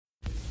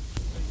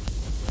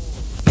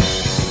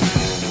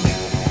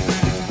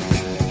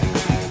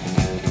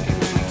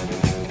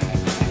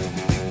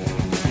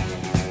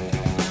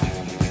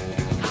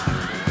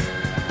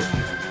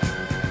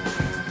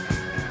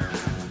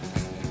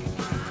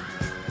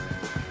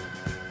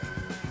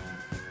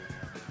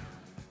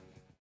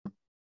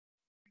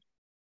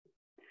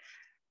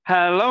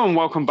Hello and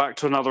welcome back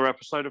to another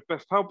episode of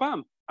Biff Pal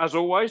Bam. As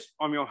always,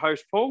 I'm your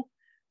host, Paul,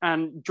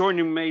 and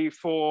joining me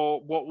for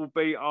what will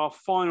be our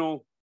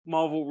final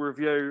Marvel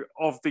review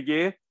of the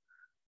year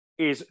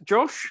is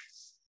Josh.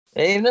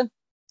 Evening.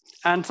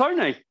 And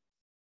Tony.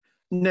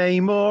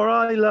 Namor,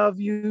 I love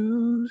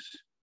yous.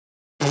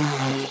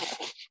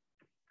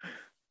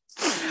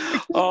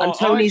 And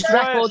Tony's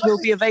record will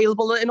be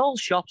available in all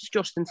shops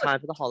just in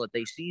time for the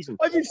holiday season.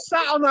 I've been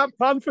sat on that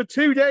plan for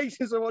 2 days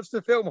since I watched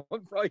the film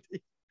on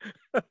Friday.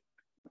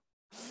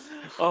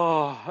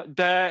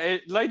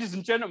 Ladies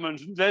and gentlemen,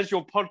 there's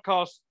your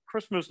podcast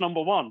Christmas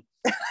number one.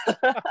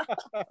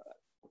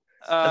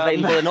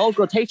 Available in all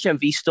good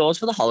HMV stores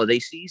for the holiday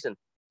season.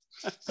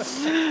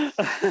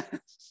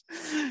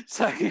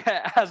 So,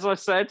 yeah, as I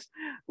said,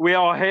 we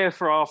are here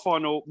for our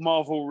final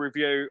Marvel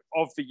review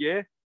of the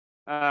year.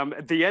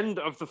 At the end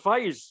of the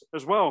phase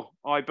as well,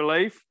 I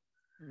believe.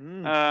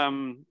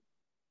 We'll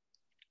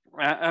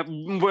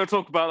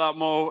talk about that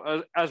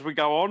more as we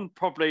go on.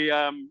 Probably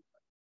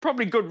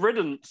good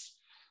riddance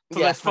to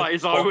this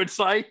phase, I would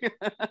say.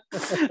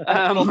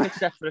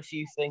 Except for a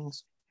few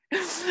things.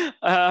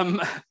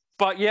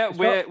 But yeah,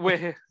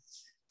 we're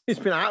It's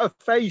been out of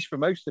phase for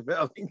most of it,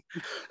 I think.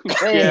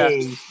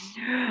 Hey.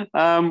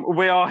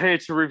 We are here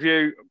to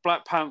review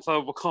Black Panther: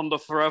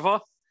 Wakanda Forever.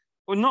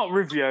 Well, not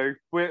review.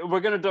 We're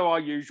going to do our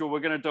usual.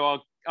 We're going to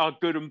do our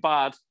good and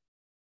bad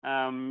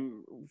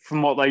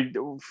from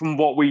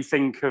what we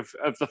think of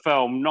the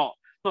film. Not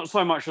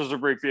so much as a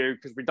review,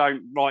 because we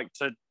don't like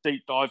to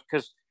deep dive.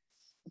 Because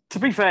to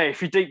be fair,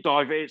 if you deep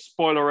dive, it's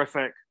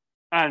spoilerific,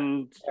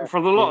 and for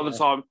a lot of the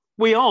time,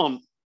 we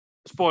aren't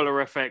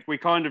spoilerific. We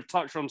kind of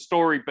touch on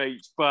story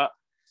beats, but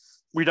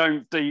we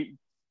don't deep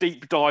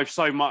dive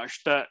so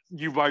much that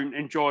you won't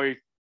enjoy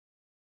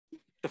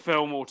the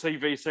film or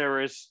TV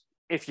series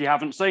if you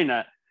haven't seen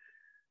it.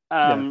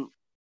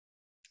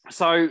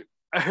 So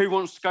who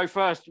wants to go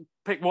first?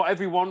 Pick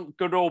whatever you want,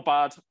 good or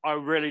bad. I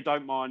really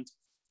don't mind.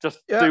 Just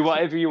do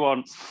whatever you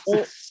want.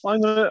 Well,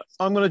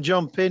 I'm gonna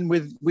jump in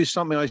with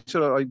something I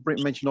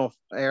mentioned off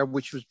air,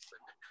 which was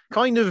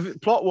kind of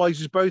plot wise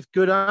is both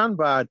good and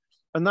bad,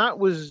 and that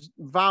was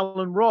Val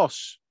and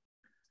Ross.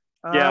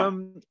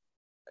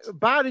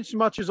 Bad in so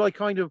much as I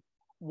kind of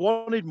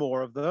wanted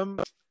more of them,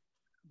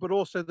 but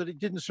also that it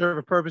didn't serve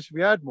a purpose if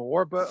we had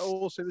more. But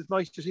also it was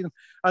nice to see them,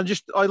 and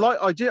just I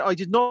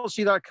did not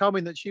see that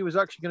coming, that she was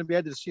actually going to be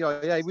head of the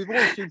CIA. We've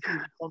always seen she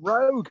was on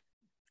rogue.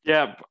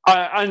 Yeah,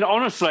 and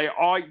honestly,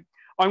 I'm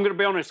going to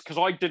be honest, because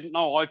I didn't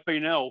know. I've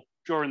been ill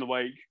during the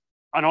week,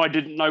 and I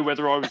didn't know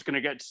whether I was going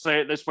to get to see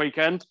it this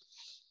weekend.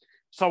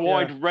 So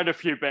I'd read a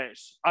few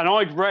bits, and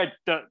I'd read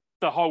that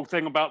the whole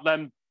thing about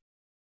them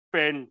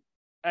being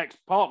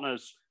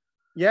ex-partners.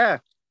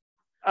 But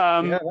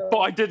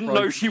I didn't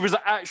know she was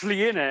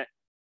actually in it.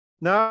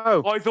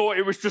 No. I thought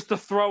it was just a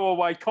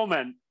throwaway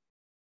comment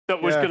that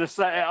was going to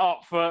set it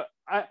up for...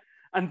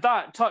 and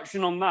that,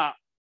 touching on that,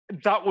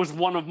 that was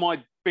one of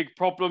my big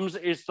problems,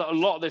 is that a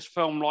lot of this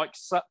film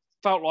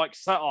felt like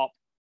setup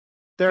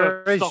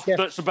for stuff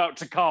that's about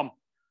to come.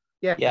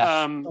 Yeah.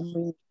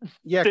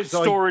 This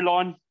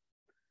storyline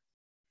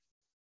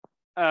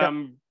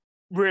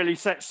really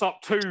sets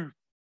up 2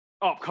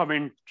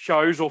 upcoming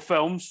shows or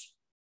films,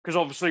 because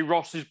obviously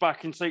Ross is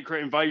back in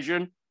Secret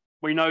Invasion.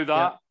 We know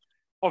that.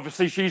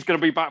 Obviously, she's going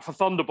to be back for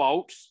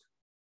Thunderbolts.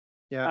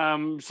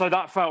 So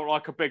that felt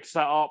like a big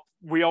setup.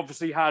 We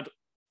obviously had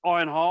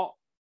Ironheart.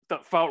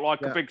 That felt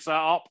like a big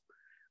setup.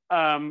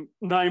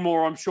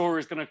 Namor, I'm sure,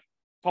 is going to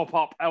pop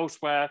up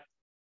elsewhere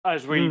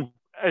as we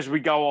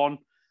go on.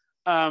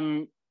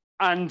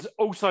 And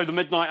also the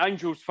Midnight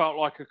Angels felt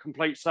like a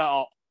complete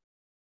setup.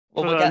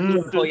 Well, we'll get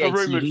the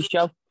TV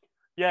show.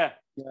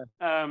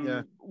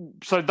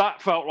 So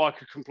that felt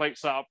like a complete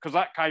setup, because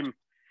I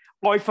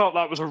felt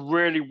that was a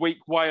really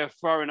weak way of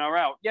throwing her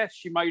out. Yes,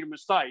 she made a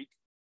mistake,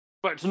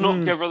 but to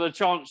not give her the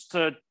chance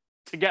to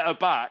get her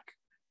back.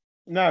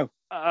 No.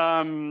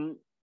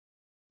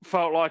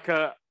 Felt like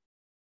a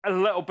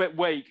little bit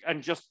weak,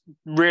 and just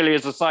really,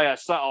 as I say, a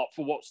setup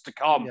for what's to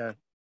come. Yeah.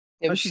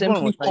 It was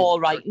simply poor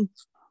writing.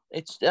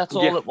 That's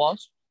all it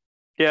was.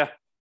 Yeah.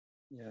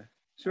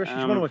 So she's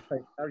one of my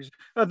favorite.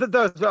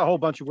 There's a whole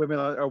bunch of women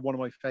are one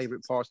of my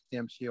favorite parts of the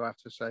MCU, I have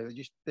to say.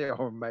 They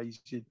are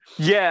amazing.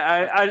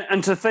 Yeah,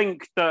 and to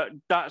think that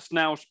that's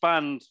now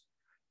spanned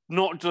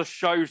not just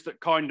shows that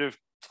kind of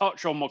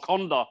touch on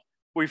Wakanda.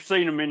 We've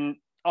seen them in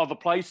other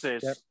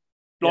places,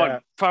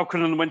 like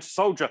Falcon and the Winter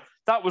Soldier.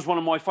 That was one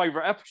of my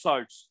favorite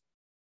episodes.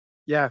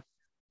 Yeah.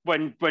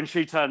 When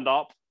she turned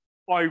up,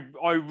 I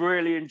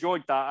really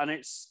enjoyed that,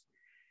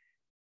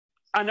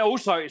 and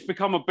also it's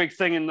become a big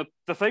thing in the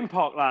theme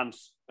park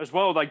lands as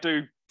well. They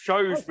do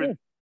shows with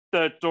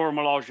the Dora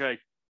Milaje,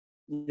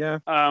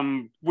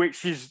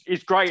 which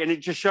is great, and it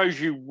just shows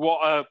you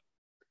what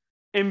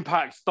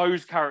impact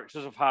those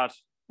characters have had.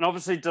 And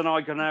obviously,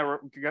 Danai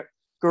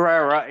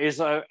Gurira is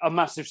a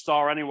massive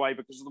star anyway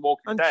because of The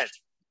Walking Dead.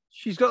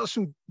 She's got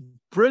some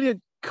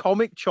brilliant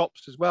comic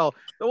chops as well.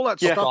 All that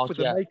stuff with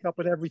the makeup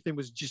and everything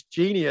was just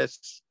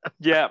genius.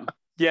 Yeah,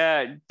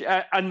 Yeah,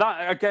 and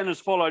that again has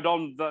followed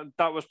on.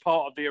 That was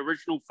part of the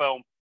original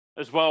film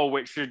as well,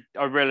 which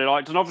I really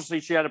liked. And obviously,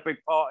 she had a big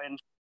part in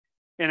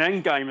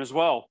Endgame as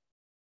well.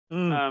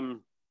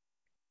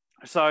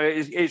 So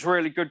it's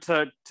really good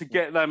to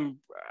get them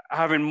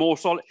having more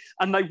solid,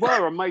 and they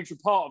were a major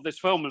part of this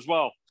film as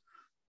well.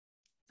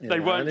 Yeah, they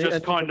weren't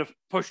just kind of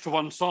pushed to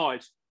one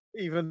side.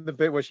 Even the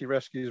bit where she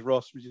rescues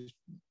Ross, which is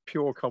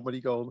pure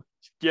comedy gold.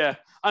 Yeah,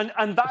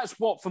 and that's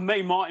what, for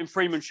me, Martin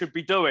Freeman should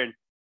be doing.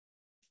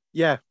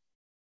 Yeah.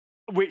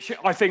 Which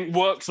I think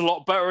works a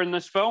lot better in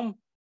this film.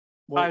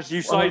 Well, as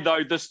you say,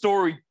 though, the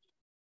story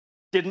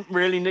didn't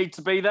really need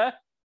to be there.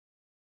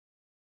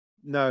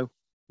 No.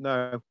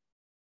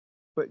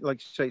 But like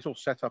you say, it's all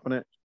set up in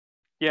it.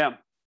 Yeah,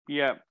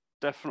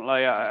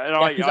 definitely. And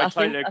I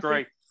totally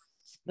agree.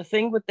 The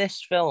thing with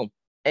this film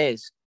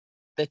is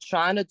they're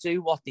trying to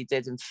do what they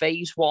did in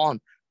Phase 1,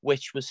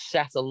 which was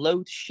set a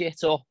load of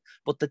shit up.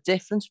 But the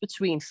difference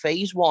between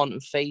Phase 1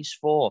 and Phase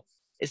 4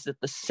 is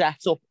that the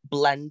setup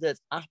blended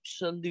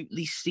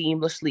absolutely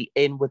seamlessly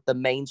in with the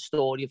main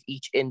story of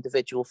each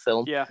individual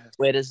film. Yeah.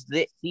 Whereas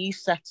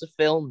these sets of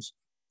films,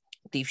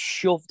 they've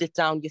shoved it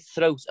down your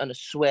throat and are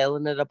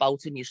swirling it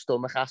about in your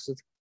stomach acid.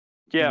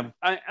 Yeah,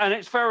 and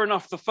it's fair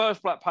enough. The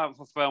first Black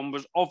Panther film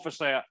was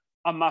obviously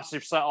a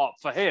massive setup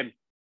for him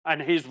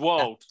and his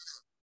world.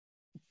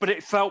 Yeah. But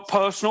it felt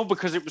personal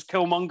because it was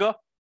Killmonger.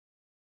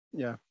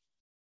 Yeah.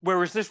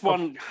 Whereas this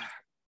one,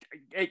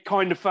 it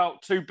kind of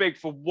felt too big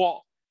for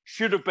what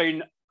should have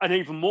been an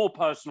even more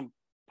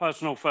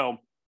personal film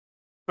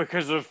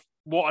because of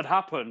what had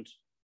happened.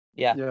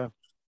 Yeah.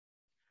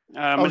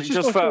 It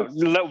just felt a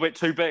little bit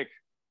too big.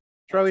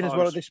 Throw in as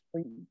well at this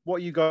point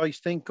what you guys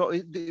think.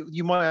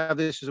 You might have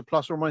this as a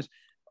plus or minus.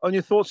 On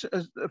your thoughts,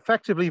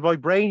 effectively,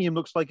 Vibranium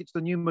looks like it's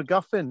the new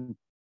MacGuffin.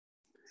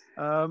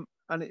 And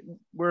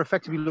where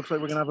effectively looks like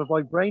we're going to have a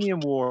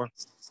Vibranium war.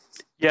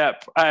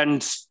 Yep,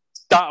 and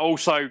that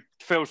also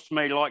feels to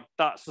me like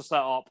that's the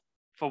setup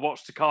for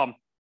what's to come.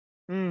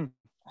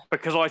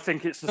 Because I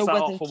think it's the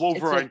setup for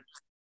Wolverine.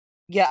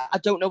 I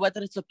don't know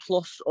whether it's a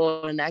plus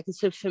or a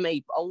negative for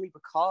me, but only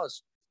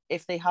because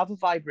if they have a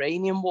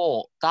Vibranium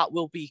war, that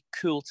will be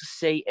cool to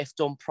see if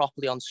done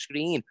properly on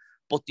screen.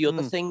 But the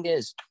other thing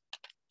is,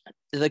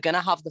 they're going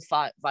to have the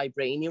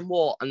Vibranium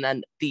war, and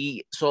then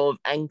the sort of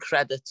end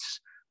credits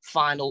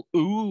final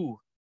ooh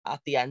at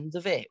the end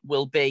of it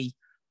will be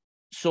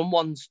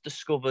someone's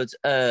discovered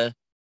an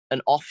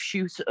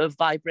offshoot of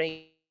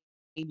Vibranium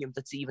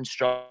that's even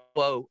stronger.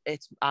 Whoa,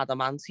 it's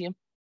adamantium.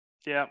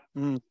 Yeah.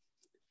 And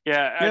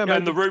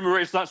the rumor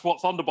is that's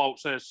what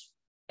Thunderbolts is.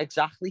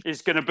 Exactly.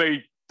 It's going to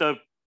be the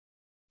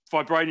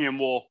Vibranium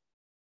war.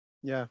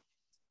 Yeah.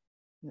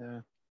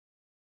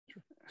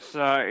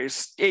 So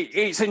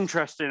it's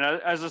interesting.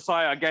 As I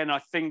say, again, I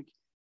think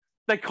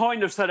they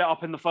kind of set it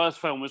up in the first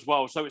film as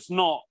well, so it's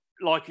not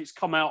like it's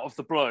come out of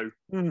the blue.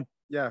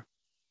 Yeah.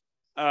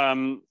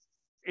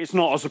 It's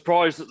not a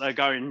surprise that they're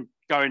going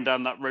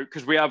down that route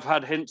because we have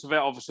had hints of it.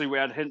 Obviously, we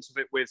had hints of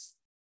it with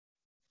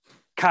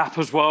Cap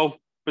as well,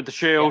 with the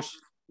shield.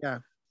 Yeah.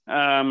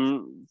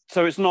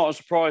 So it's not a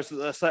surprise that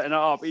they're setting it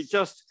up.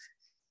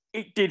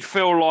 It did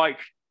feel like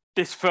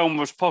this film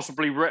was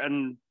possibly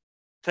written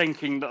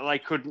thinking that they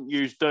couldn't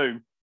use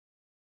Doom.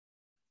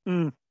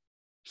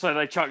 So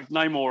they chucked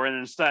Namor in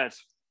instead.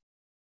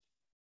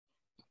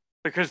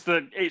 Because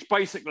it's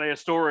basically a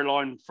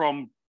storyline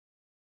from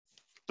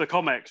the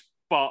comics,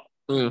 but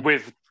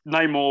with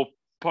Namor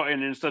put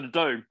in instead of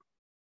Doom.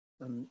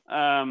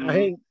 I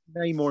think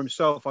Namor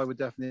himself, I would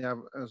definitely have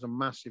as a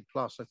massive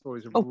plus. I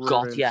thought he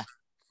was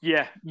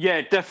Yeah,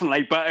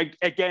 definitely. But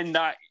again,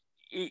 that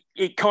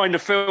it kind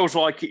of feels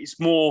like it's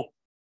more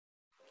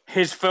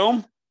his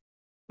film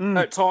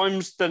at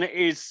times than it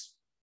is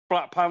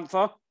Black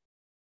Panther.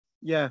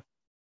 Yeah.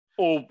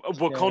 Or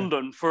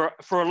Wakandan. For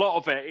a lot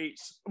of it,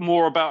 it's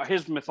more about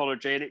his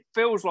mythology, and it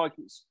feels like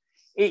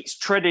it's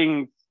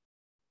treading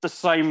the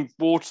same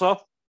water,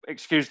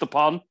 excuse the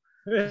pun,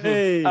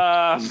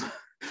 as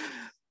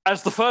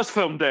the first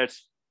film did.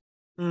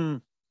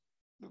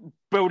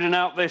 Building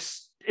out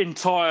this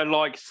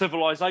entire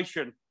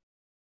civilization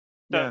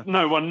that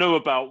no one knew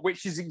about,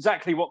 which is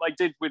exactly what they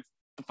did with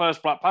the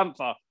first Black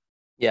Panther.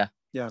 Yeah.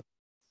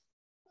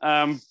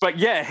 But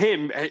yeah,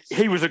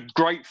 he was a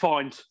great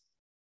find.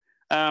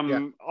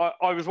 I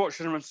was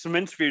watching him in some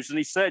interviews, and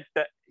he said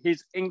that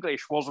his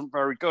English wasn't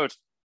very good.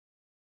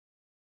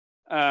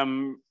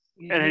 And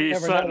he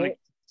certainly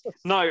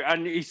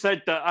and he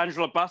said that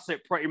Angela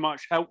Bassett pretty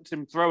much helped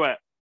him through it.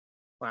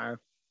 Wow,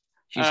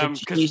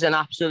 she's an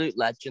absolute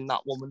legend,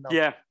 that woman. Though.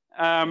 Yeah,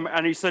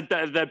 and he said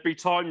that there'd be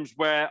times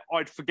where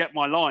I'd forget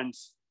my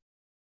lines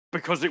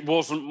because it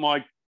wasn't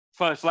my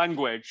first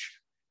language,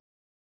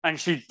 and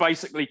she'd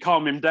basically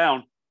calm him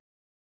down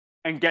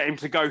and get him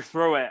to go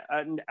through it.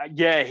 And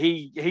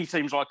he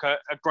seems like a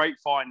great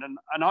find,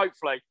 and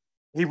hopefully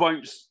he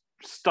won't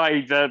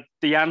stay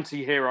the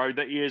anti-hero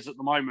that he is at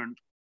the moment.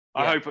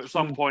 I hope at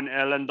some point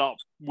he'll end up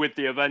with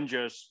the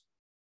Avengers.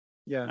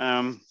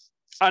 Yeah.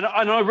 And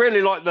I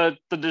really like the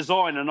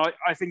design, and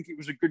I think it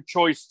was a good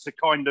choice to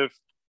kind of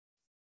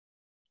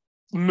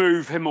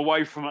move him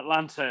away from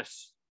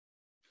Atlantis.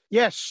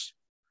 Yes.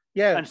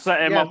 Yeah. And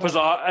set him up as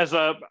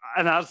an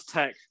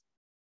Aztec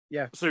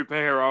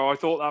superhero. I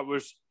thought that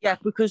was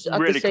because at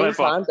really the same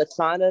clever. time they're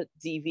trying to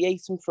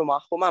deviate him from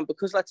Aquaman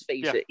because let's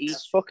face it,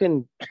 he's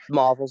fucking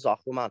Marvel's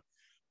Aquaman.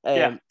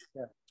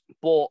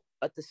 But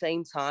at the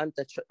same time,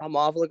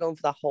 Marvel are going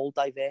for that whole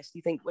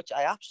diversity thing, which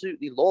I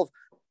absolutely love.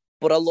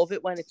 But I love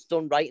it when it's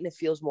done right and it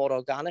feels more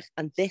organic.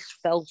 And this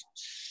felt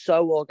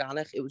so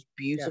organic. It was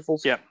beautiful.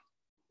 Yeah,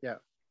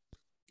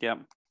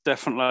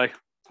 definitely.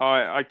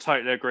 I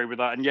totally agree with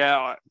that. And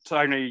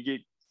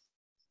Tony,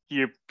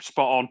 you're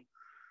spot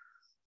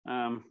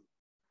on.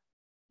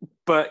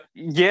 But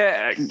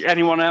yeah,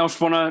 anyone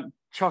else want to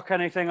chuck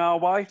anything our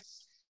way?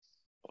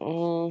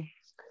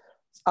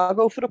 I'll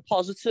go for the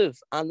positive,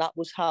 and that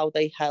was how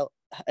they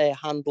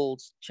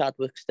handled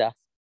Chadwick's death.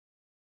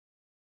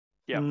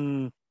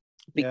 Yeah.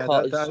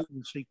 Because that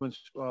sequence,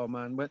 oh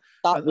man,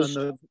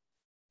 the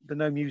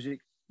no music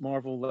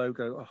Marvel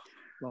logo, oh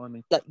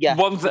blimey.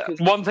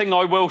 One thing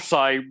I will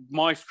say,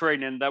 my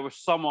screening, there was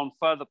someone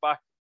further back,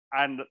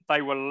 and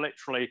they were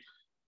literally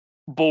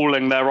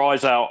bawling their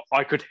eyes out.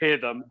 I could hear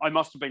them. I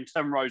must have been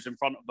 10 rows in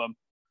front of them.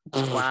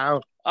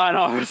 Wow. And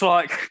I was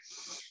like,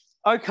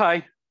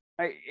 okay,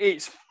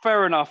 it's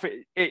fair enough.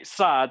 It's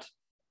sad.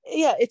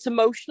 Yeah, it's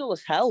emotional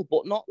as hell,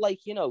 but not like,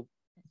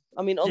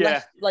 I mean,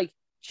 unless like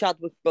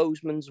Chadwick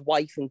Boseman's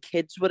wife and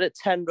kids were at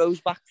 10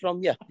 rows back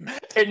from you.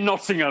 In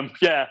Nottingham,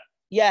 yeah.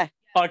 Yeah.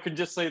 I can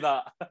just see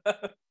that.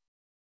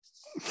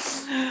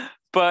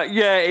 But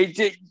yeah,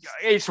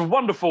 it's a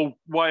wonderful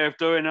way of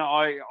doing it.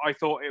 I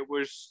thought it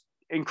was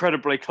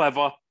incredibly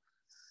clever.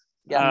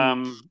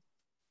 Yeah.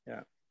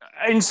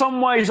 In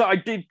some ways, I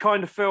did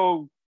kind of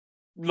feel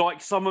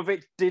like some of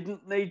it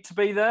didn't need to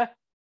be there.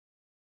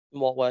 In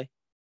what way?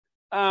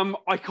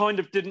 I kind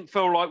of didn't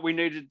feel like we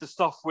needed the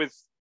stuff with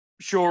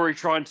Shuri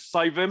trying to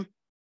save him.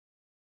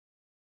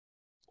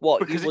 What,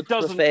 because you would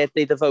prefer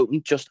they'd have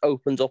just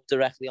opened up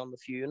directly on the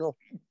funeral?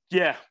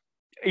 Yeah.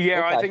 Okay.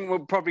 I think we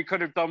probably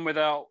could have done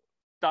without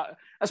that,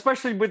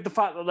 especially with the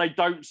fact that they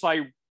don't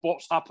say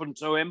what's happened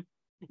to him.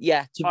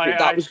 Yeah,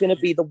 that was going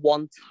to be the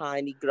one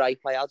tiny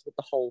gripe I had with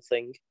the whole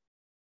thing.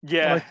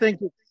 Yeah. And I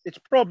think it's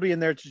probably in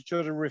there to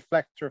sort of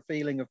reflect her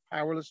feeling of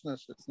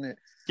powerlessness, isn't it?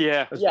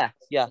 Yeah.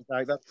 Yeah.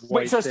 Like, that's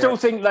which I still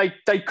think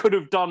they could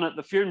have done at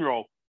the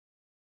funeral.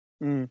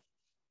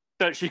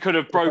 That she could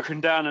have broken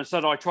down and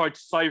said, I tried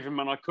to save him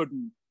and I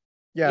couldn't.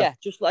 Yeah,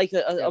 just like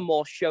a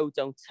more show,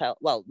 don't tell.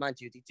 Well, mind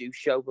you, they do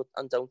show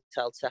and don't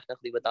tell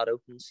technically with that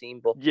open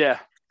scene, but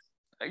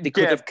they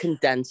could have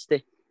condensed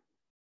it.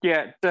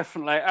 Yeah,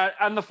 definitely.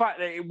 And the fact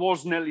that it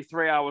was nearly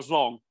 3 hours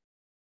long.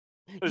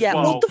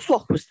 What the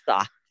fuck was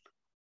that?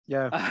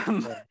 Yeah.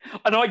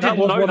 And I didn't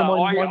know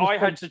that. I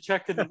had to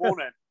check in the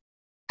morning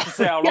to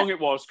see how long it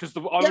was because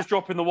I was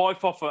dropping the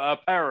wife off at her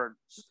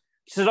parents.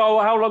 She said, "Oh,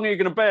 how long are you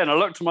going to be?" And I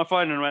looked at my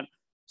phone and went,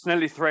 "It's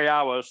nearly 3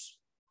 hours."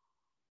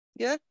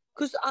 Yeah,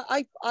 because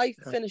I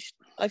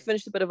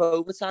finished a bit of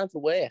overtime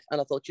for work, and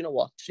I thought, you know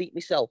what, treat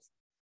myself.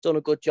 Done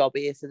a good job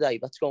here today.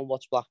 Let's go and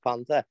watch Black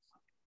Panther.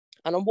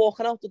 And I'm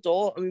walking out the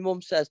door, and my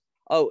mum says,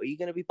 "Oh, are you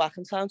going to be back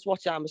in time to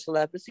watch I'm a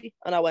Celebrity?"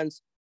 And I went,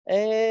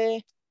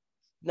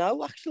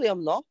 "No, actually,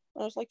 I'm not."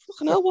 And I was like,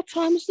 "Fucking hell, what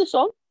time is this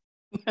on?"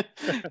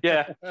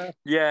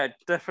 yeah,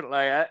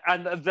 definitely.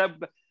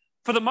 And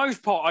for the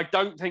most part, I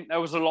don't think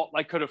there was a lot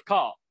they could have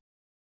cut.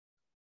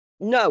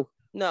 No,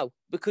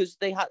 because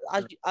they had,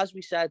 as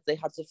we said, they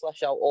had to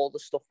flesh out all the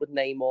stuff with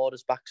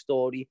Namor's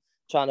backstory,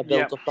 trying to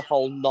build up the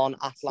whole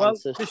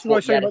non-Atlantis,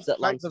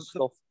 Atlantis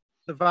stuff.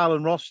 The Val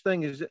and Ross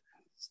thing is,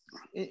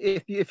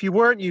 if you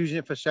weren't using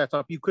it for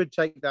setup, you could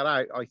take that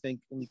out, I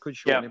think, and you could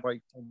shorten it by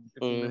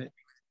 10-15 minutes.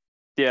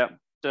 Yeah,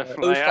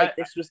 definitely. It was like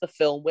this was the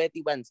film where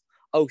they went,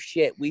 oh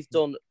shit, we've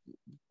done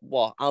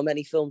what? How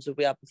many films have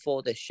we had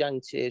before this?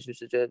 Shang-Chi,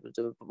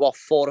 4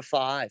 or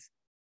 5?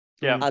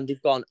 Yeah. And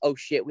they've gone, oh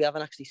shit, we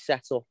haven't actually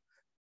set up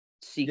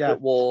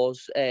Secret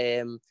Wars,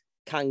 Kang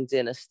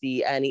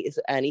Dynasty,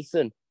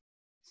 anything.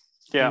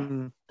 Yeah.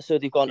 So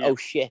they've gone, oh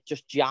shit,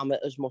 just jam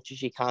it as much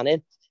as you can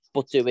in,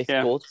 but do it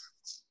good.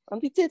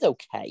 And they did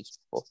okay.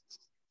 But...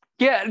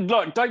 Yeah,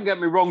 look, don't get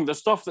me wrong, the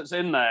stuff that's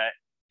in there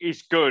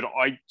is good.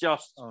 I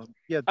just,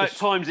 at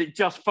times it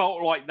just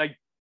felt like they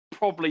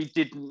probably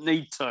didn't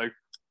need to.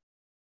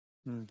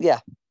 Yeah.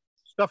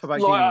 Stuff about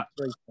Union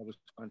 3 was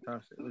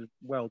fantastic. It was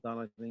well done,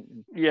 I think.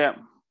 Yeah.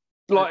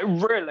 Like,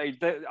 really,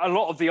 a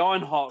lot of the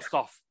Ironheart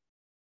stuff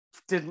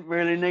didn't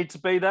really need to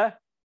be there.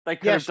 They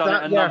could have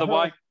done it another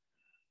way.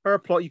 Her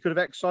plot you could have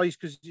excised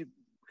because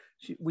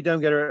we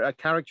don't get a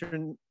character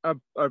and a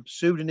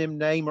pseudonym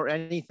name or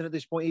anything at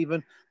this point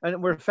even,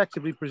 and we're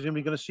effectively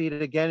presumably going to see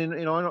it again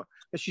in Ironheart.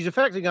 She's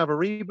effectively going to have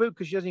a reboot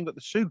because she hasn't even got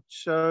the suit.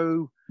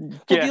 So,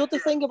 but the other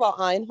thing about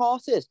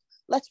Ironheart is,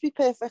 let's be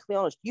perfectly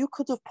honest, you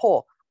could have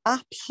put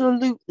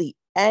absolutely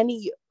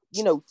any,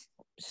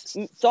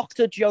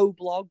 Dr. Joe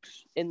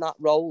Bloggs in that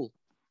role.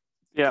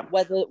 Yeah.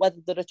 Whether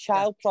they're a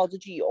child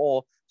prodigy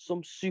or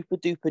some super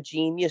duper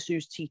genius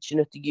who's teaching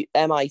at the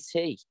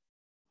MIT.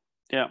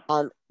 Yeah.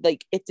 And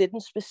like, it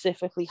didn't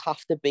specifically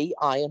have to be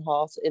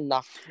Ironheart in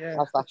that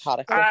as that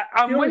character.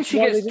 And when she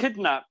gets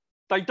kidnapped,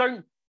 they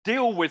don't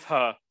deal with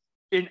her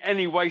in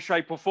any way,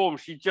 shape, or form.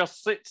 She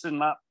just sits in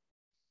that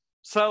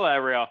cell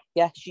area.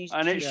 Yeah,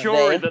 it's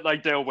Shuri that they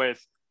deal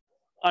with.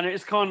 And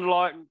it's kind of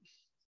like,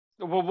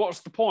 well, what's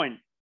the point?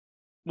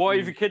 Why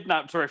have you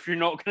kidnapped her if you're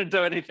not going to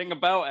do anything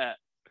about it?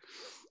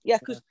 Yeah,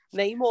 because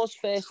Namor's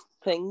first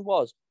thing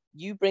was,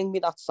 you bring me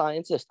that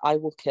scientist, I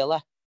will kill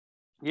her.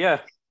 Yeah.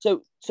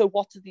 So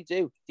what did he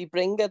do? They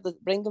bring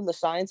him the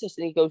scientist,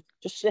 and he goes,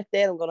 just sit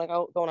there. I'm gonna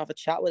go and have a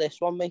chat with this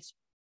one, mate.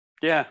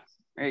 Yeah,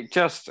 it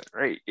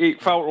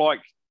felt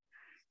like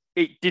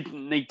it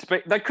didn't need to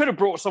be. They could have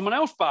brought someone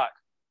else back.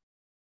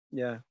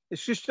 Yeah,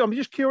 it's just I'm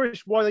just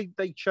curious why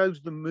they chose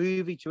the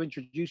movie to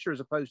introduce her as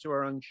opposed to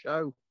her own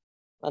show.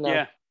 I know.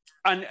 Yeah,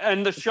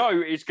 and the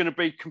show is going to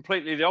be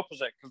completely the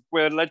opposite because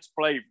we're led to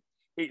believe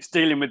it's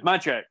dealing with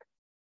magic.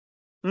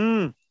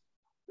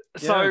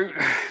 So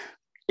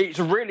it's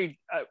really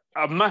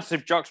a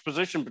massive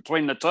juxtaposition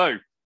between the two.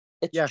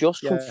 It's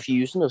just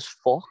confusing as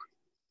fuck.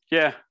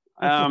 Yeah.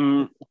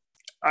 And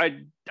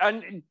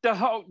the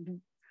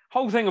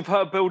whole thing of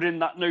her building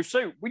that new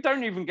suit, we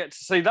don't even get to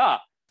see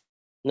that.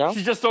 No.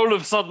 She just all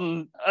of a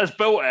sudden has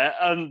built it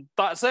and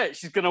that's it.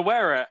 She's going to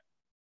wear it.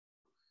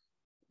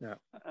 Yeah.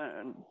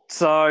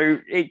 So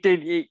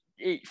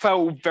it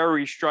felt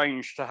very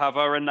strange to have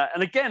her in that.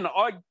 And again,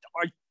 I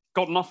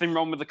got nothing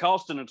wrong with the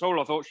casting at all.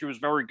 I thought she was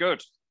very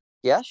good.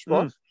 Yeah, she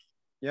was.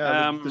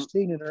 Yeah, the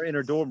scene in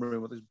her dorm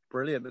room was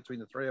brilliant between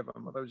the three of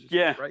them. That was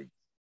just great.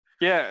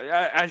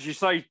 Yeah, as you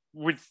say,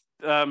 with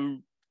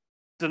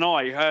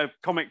Denai, her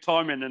comic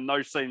timing in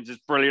those scenes is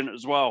brilliant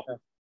as well.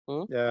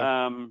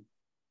 Yeah.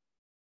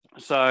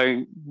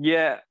 So,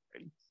 yeah,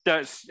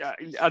 that's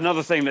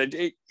another thing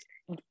that,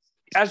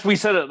 as we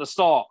said at the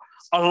start,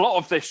 a lot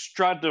of this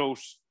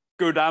straddles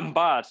good and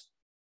bad.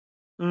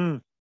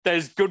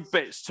 There's good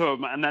bits to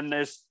them, and then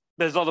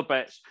there's other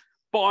bits.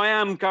 But I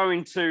am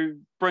going to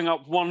bring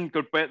up one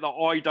good bit that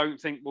I don't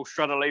think will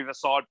straddle either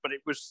side, but it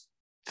was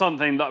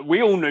something that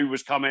we all knew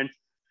was coming,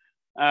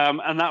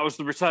 and that was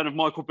the return of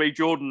Michael B.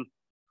 Jordan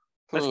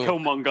as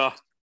Killmonger.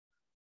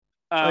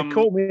 It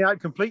caught me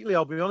out completely,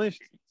 I'll be honest.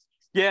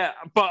 Yeah,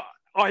 but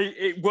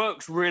it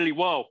works really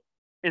well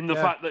in the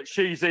fact that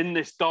she's in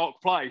this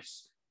dark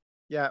place.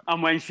 Yeah.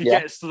 And when she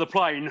gets to the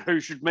plane, who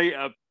should meet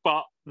her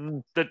but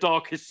the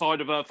darkest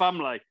side of her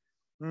family?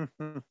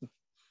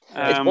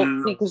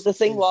 Because the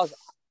thing was,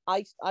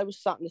 I was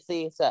sat in the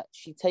theatre.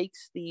 She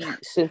takes the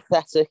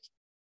synthetic,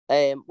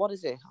 what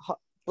is it,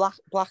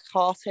 black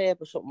heart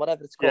herb or something,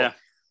 whatever it's called,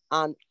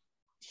 and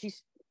she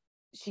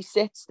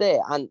sits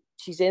there and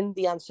she's in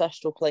the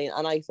ancestral plane.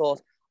 And I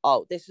thought,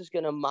 oh, this is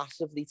going to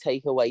massively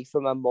take away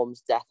from her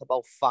mum's death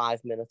about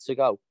 5 minutes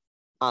ago,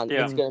 and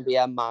it's going to be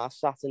her ma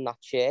sat in that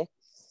chair.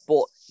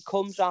 But it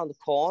comes round the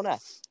corner,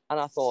 and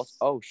I thought,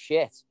 oh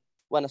shit.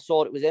 When I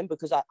saw it was in,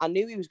 because I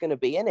knew he was going to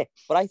be in it,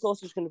 but I thought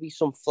it was going to be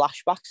some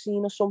flashback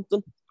scene or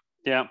something.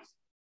 Yeah.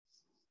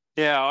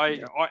 I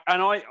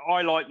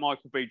like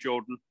Michael B.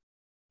 Jordan.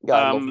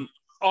 Yeah,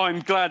 I'm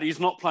glad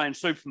he's not playing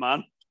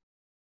Superman.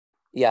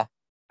 Yeah.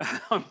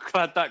 I'm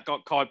glad that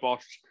got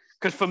kiboshed,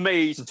 because for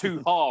me, he's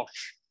too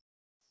harsh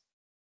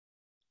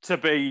to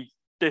be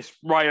this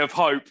ray of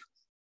hope.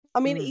 I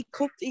mean, he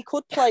could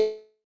play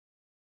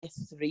a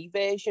 3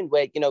 version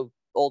where,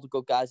 all the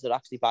good guys are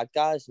actually bad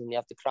guys, and you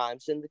have the crime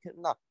syndicate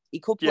and that. He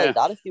could play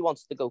that if he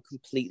wants to go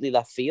completely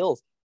left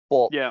field.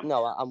 But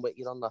no, I'm with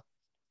you on that.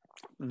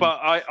 But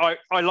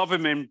I love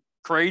him in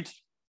Creed.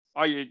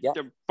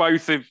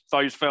 Both of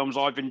those films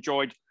I've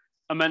enjoyed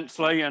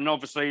immensely, and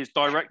obviously he's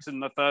directing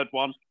the third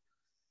one.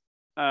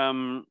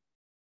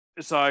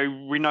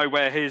 So we know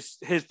where his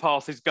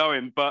path is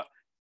going. But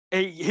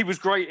he was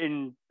great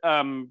in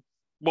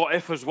What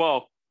If as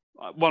well.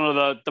 One of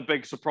the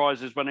big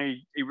surprises when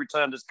he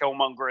returned as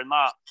Killmonger in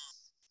that.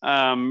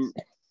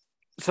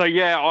 So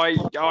yeah,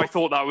 I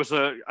thought that was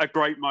a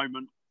great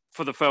moment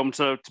for the film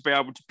to be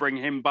able to bring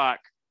him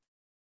back.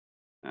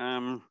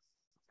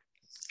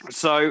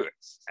 So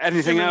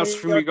anything else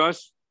from you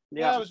guys?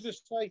 Yeah, I was going to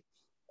say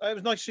it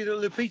was nice to see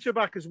Lupita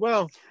back as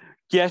well.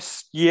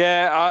 Yes,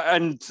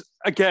 and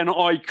again,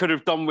 I could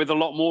have done with a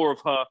lot more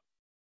of her.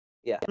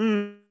 Yeah.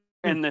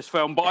 In this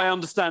film, but I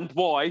understand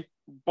why.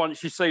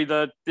 Once you see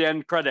the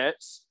end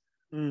credits,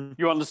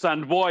 you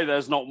understand why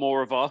there's not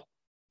more of her.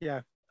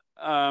 Yeah.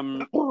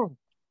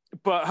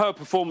 But her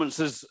performance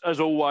is, as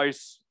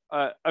always,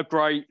 a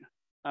great.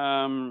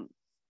 I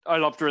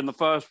loved her in the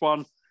first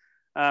one.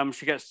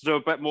 She gets to do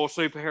a bit more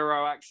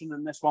superhero action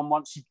in this one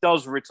once she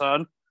does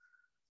return.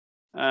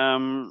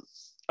 I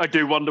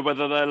do wonder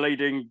whether they're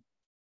leading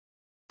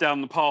down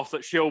the path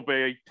that she'll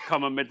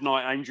become a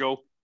Midnight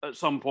Angel at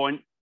some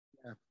point.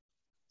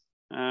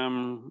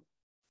 Yeah.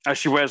 As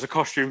she wears a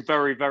costume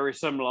very, very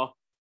similar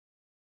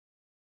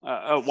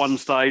at one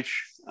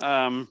stage.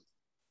 And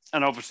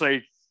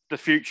obviously the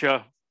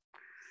future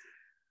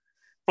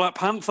Black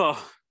Panther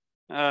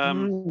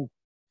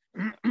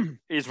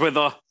is with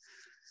her,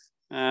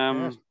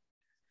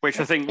 which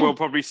I think we'll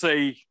probably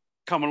see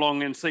come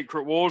along in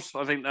Secret Wars.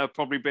 I think there'll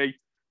probably be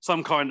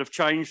some kind of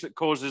change that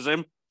causes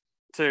him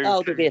to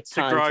there'll be a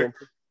time grow. jump.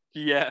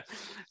 Yeah,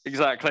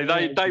 exactly.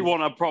 They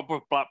want a proper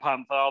Black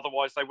Panther,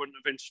 otherwise they wouldn't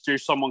have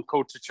introduced someone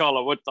called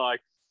T'Challa, would they?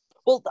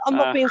 Well, I'm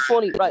not being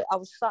funny, right? I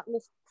was sat in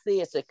the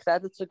theatre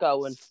credits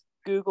ago and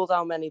Googled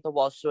how many there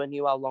was so I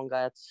knew how long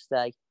I had to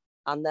stay.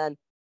 And then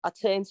I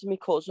turned to my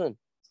cousin.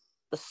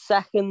 The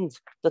second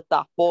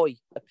that boy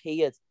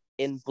appeared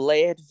in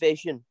blurred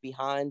vision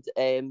behind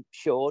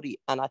Shuri,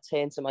 and I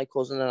turned to my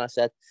cousin and I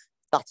said,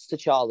 "That's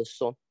T'Challa's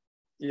son."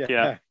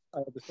 Yeah. I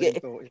had the same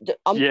thought.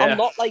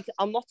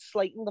 I'm not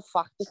slating the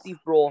fact that they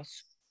brought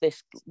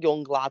this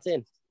young lad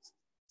in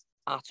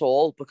at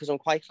all, because I'm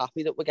quite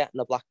happy that we're getting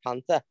a Black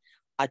Panther.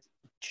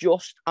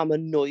 I'm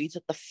annoyed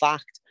at the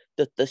fact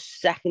that the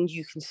second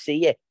you can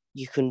see it,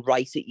 you can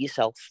write it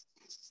yourself.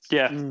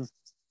 Yeah.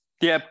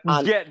 Yeah,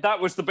 that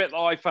was the bit that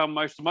I found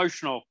most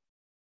emotional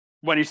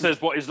when he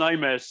says what his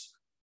name is.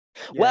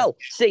 Yeah. Well,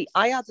 see,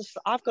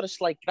 I've got a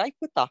slight gripe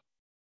with that,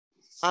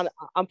 and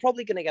I'm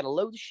probably going to get a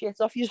load of shit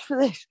off you for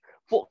this.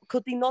 But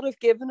could they not have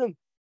given him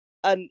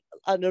an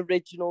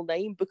original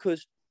name?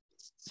 Because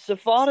so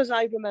far as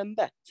I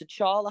remember,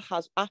 T'Challa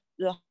has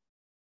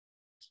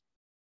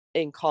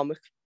in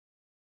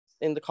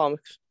the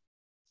comics.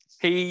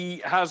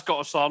 He has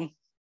got a son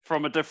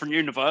from a different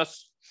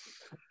universe.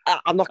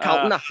 I'm not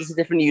counting that. It's a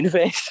different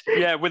universe.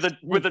 Yeah, with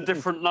a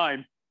different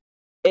name.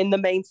 In the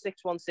main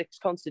 616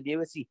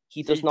 continuity,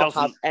 he does not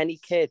have any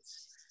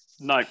kids.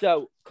 No.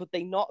 So could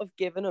they not have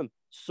given him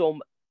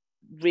some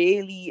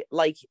really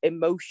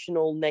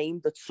emotional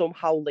name that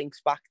somehow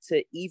links back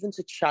to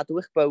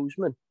Chadwick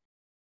Boseman?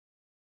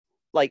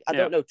 I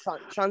don't know,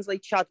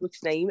 translate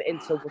Chadwick's name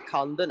into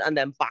Wakandan and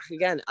then back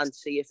again and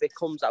see if it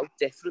comes out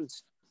different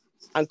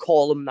and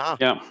call him that.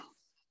 Yeah.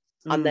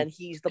 And then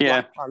he's the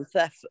Black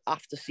Panther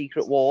after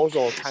Secret Wars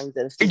or Kang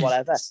Dynasty,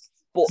 whatever.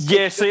 But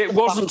it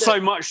wasn't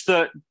so much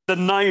the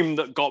name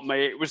that got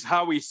me, it was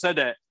how he said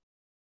it.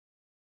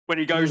 When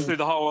he goes through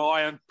the whole,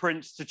 I am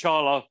Prince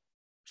T'Challa,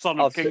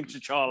 son of King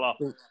T'Challa.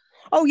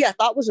 Oh yeah,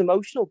 that was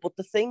emotional. But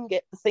the thing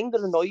that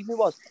annoyed me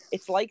was,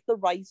 it's like the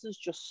writers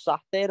just sat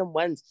there and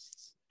went,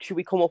 should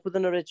we come up with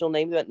an original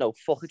name? They went, no,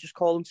 fuck it, just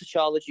call him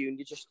T'Challa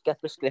Jr., just get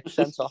the script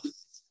sent off.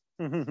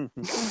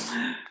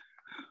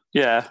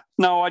 Yeah,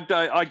 no, I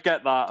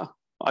get that.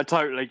 I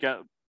totally get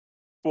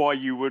why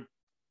you would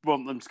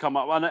want them to come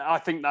up. And I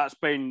think that's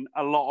been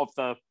a lot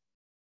of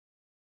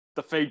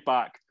the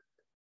feedback,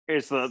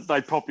 is that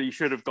they probably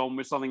should have gone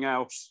with something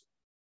else.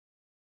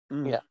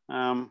 Yeah.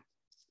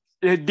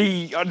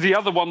 The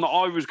other one that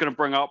I was going to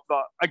bring up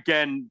that,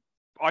 again,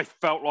 I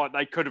felt like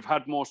they could have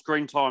had more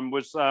screen time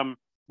was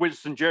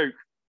Winston Duke.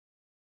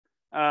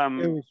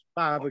 It was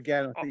fab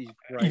again. I think he's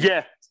great.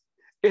 Yeah.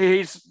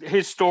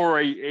 His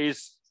story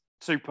is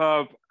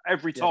superb.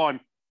 Every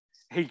time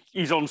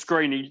he's on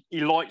screen,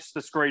 he lights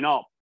the screen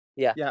up.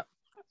 Yeah.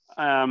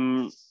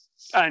 And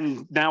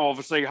now,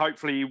 obviously,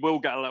 hopefully, he will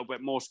get a little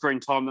bit more screen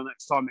time the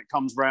next time it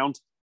comes round.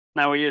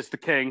 Now he is the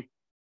king.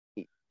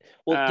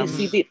 Well,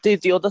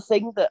 the other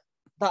thing that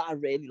I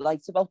really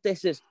liked about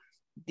this is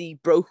they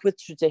broke with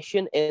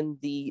tradition in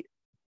the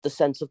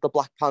sense of the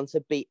Black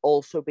Panther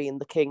also being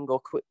the king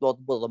or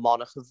the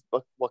monarch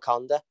of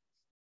Wakanda.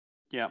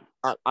 Yeah.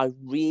 I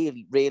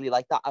really, really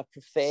like that. I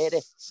prefer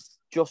it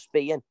just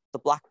being the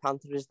Black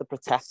Panther is the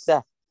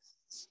protector,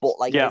 but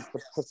he's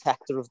the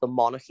protector of the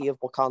monarchy of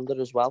Wakanda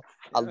as well.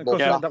 I love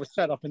that. That was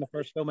set up in the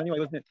first film anyway,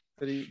 wasn't it?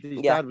 That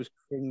his dad was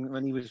king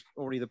when he was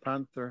already the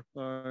Panther.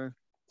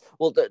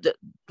 Well,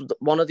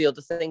 one of the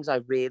other things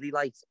I really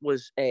liked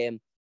was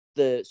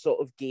the sort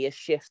of gear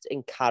shift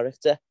in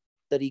character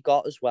that he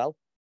got as well.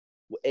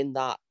 In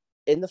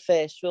the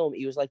first film,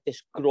 he was like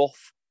this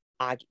gruff,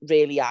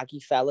 really aggy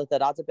fella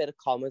that had a bit of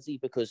comedy,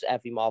 because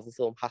every Marvel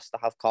film has to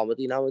have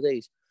comedy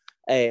nowadays.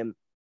 And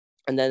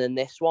then in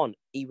this one,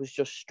 he was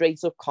just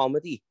straight up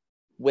comedy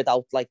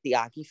without the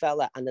aggy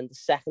fella. And then the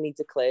second he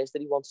declares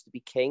that he wants to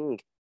be king,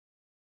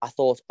 I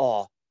thought,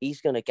 oh,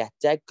 he's going to get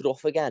dead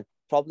gruff again.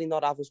 Probably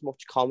not have as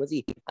much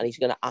comedy, and he's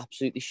going to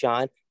absolutely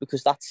shine,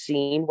 because that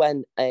scene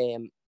when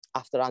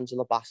after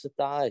Angela Bassett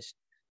dies,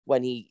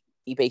 when he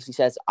basically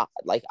says,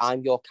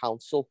 I'm your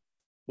counsel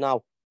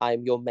now.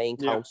 I'm your main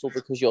counsel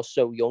because you're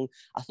so young.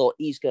 I thought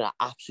he's going to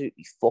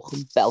absolutely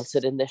fucking belt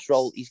it in this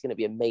role. He's going to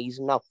be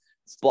amazing now.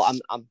 But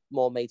I'm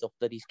more made up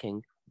that he's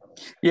king.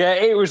 Yeah,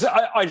 it was.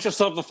 I just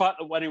love the fact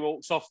that when he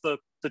walks off the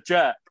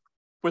jet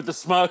with the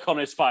smirk on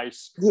his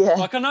face.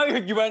 Yeah. I know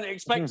you weren't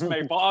expecting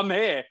me, but I'm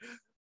here.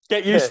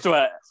 Get used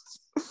to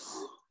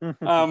it.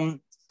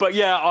 But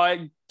yeah,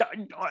 I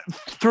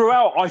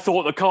throughout I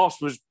thought the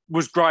cast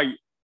was great.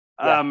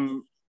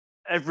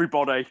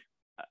 Everybody,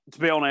 to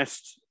be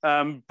honest.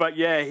 But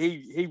yeah,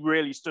 he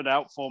really stood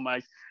out for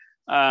me.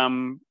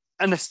 And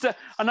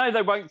I know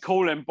they won't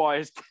call him by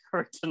his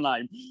character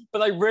name, but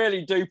they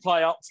really do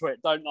play up to it,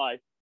 don't they?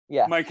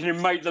 Yeah. Making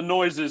him make the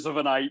noises of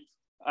an ape,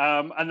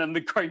 and then the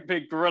great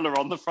big gorilla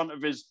on the front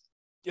of his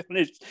on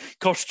his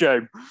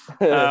costume.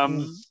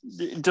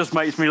 It just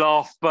makes me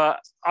laugh. But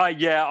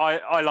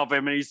I love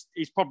him, and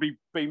he's probably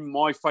been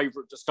my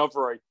favourite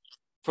discovery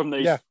from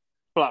these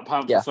Black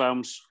Panther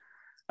films.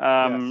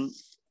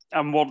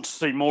 And want to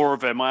see more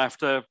of him. I have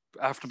to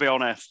be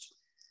honest.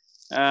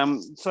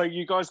 So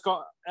you guys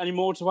got any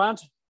more to add?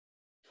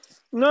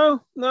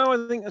 No,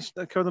 I think that's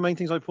kind of the main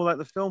things I pull out of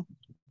the film.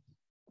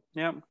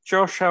 Yeah.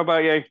 Josh, how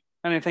about you?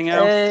 Anything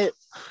else?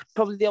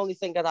 Probably the only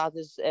thing I'd add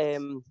is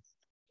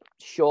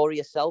Shuri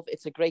herself.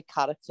 It's a great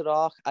character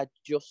arc. I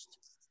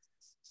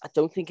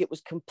don't think it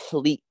was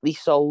completely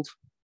sold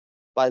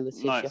by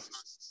Letitia.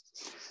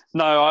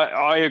 No,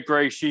 I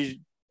agree.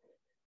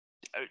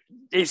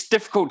 It's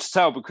difficult to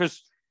tell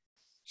because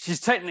she's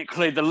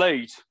technically the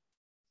lead.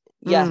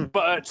 Yeah.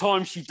 But at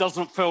times she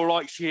doesn't feel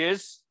like she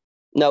is.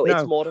 No,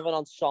 it's more of an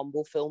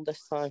ensemble film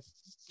this time.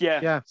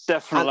 Yeah,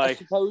 definitely. And I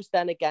suppose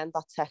then again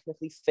that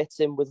technically fits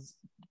in with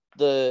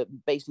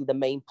basically the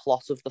main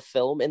plot of the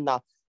film, in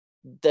that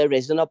there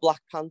isn't a Black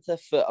Panther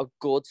for a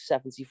good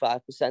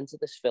 75% of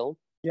this film.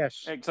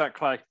 Yes,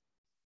 exactly.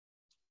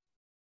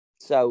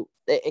 So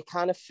it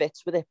kind of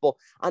fits with it.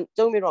 And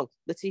don't get me wrong,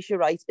 Letitia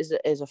Wright is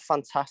a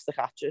fantastic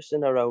actress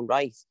in her own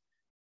right.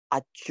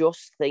 I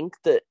just think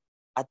that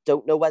I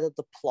don't know whether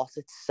the plot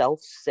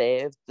itself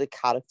served the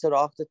character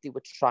arc that they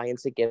were trying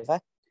to give her.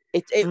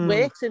 It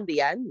works in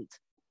the end,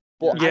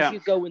 but as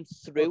you're going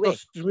through it...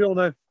 We all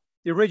know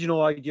the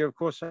original idea, of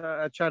course,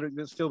 Chadwick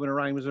that's still been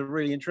around, was a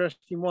really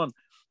interesting one.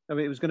 I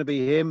mean, it was going to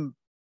be him.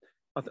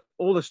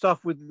 All the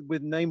stuff with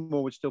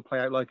Namor would still play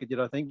out like it did,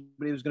 I think,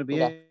 but it was going to be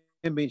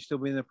him still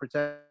being a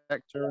protector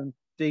and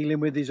dealing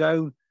with his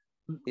own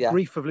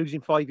grief of losing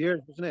 5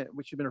 years, wasn't it?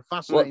 Which would have been a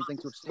fascinating thing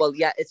to have seen. Well,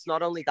 yeah, it's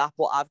not only that,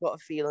 but I've got a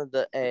feeling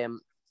that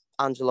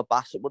Angela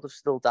Bassett would have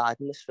still died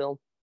in this film.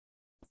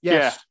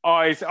 Yes. Yeah,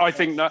 I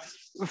think that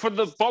for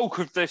the bulk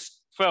of this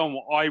film,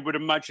 I would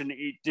imagine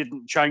it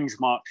didn't change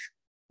much.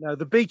 No,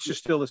 the beats are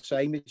still the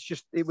same. It's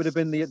just, it would have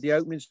been the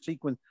opening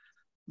sequence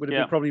would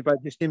have been probably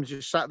about just him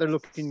just sat there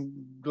looking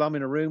glum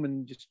in a room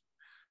and just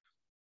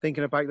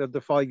thinking about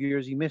the 5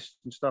 years he missed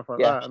and stuff like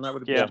that. And that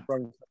would have been a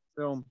brilliant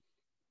film.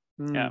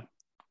 Yeah,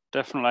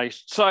 definitely.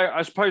 So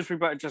I suppose we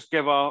better just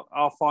give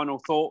our final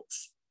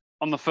thoughts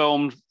on the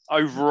film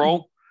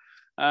overall.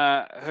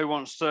 Who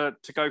wants to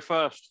go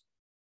first?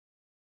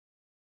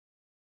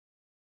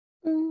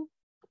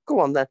 Go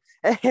on then.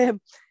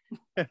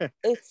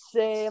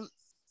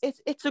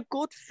 It's a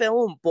good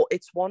film, but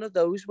it's one of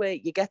those where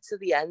you get to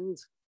the end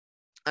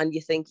and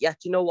you think, yeah, do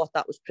you know what?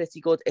 That was pretty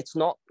good. It's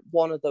not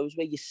one of those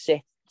where you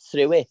sit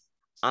through it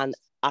and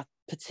at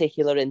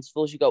particular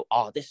intervals you go,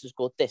 oh, this is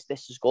good, this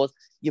is good.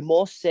 You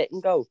more sit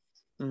and go,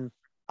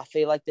 I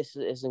feel like this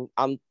isn't,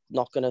 I'm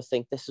not going to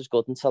think this is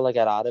good until I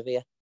get out of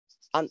here.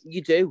 And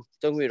you do,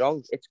 don't get me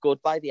wrong, it's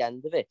good by the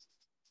end of it,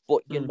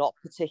 but you're not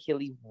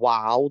particularly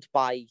wowed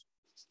by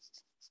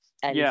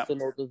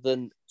anything other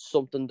than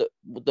something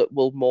that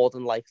will more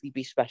than likely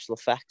be special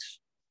effects,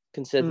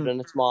 considering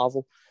it's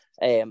Marvel.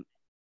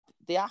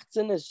 The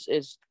acting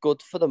is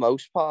good for the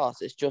most part.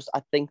 It's just,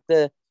 I think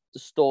the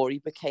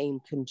story became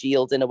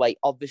congealed in a way,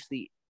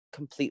 obviously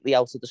completely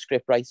out of the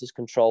scriptwriter's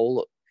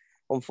control,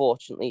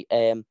 unfortunately.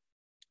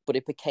 But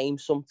it became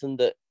something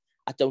that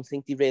I don't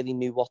think they really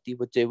knew what they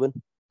were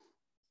doing.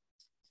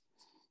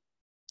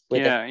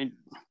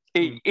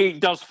 It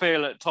does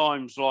feel at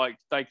times like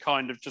they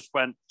kind of just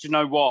went, do you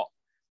know what?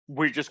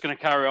 We're just going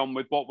to carry on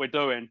with what we're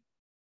doing.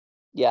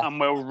 Yeah. And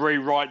we'll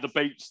rewrite the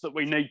beats that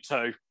we need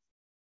to.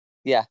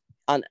 Yeah.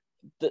 And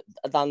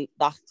then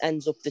that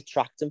ends up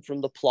detracting from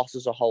the plot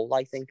as a whole,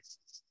 I think.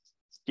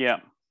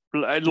 Yeah.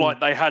 Like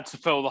they had to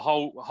fill the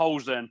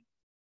holes in.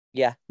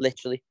 Yeah,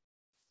 literally.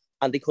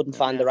 And they couldn't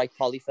find the right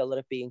polyfiller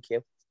at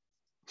B&Q.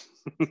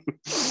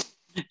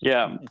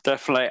 Yeah,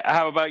 definitely.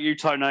 How about you,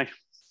 Tony?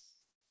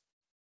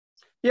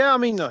 Yeah, I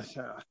mean,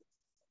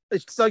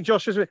 it's like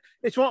Josh says,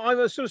 it's what I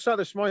was sort of sat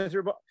there smiling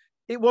through, but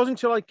it wasn't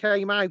until I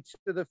came out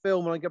to the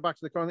film and I get back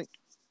to the car and think,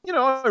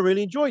 I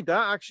really enjoyed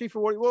that actually for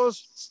what it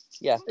was.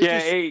 Yeah.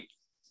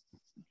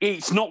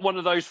 It's not one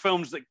of those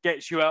films that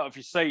gets you out of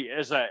your seat,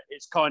 is it?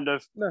 It's kind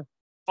of,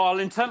 I'll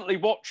intently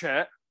watch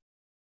it.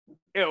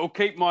 It'll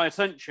keep my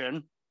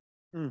attention.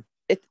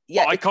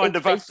 I kind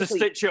of have to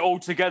stitch it all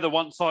together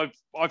once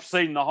I've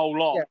seen the whole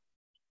lot.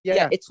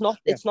 Yeah, it's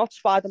not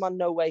Spider-Man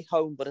No Way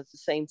Home, but at the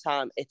same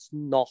time, it's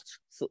not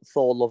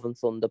Thor: Love and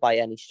Thunder by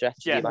any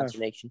stretch of the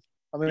imagination.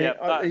 I mean,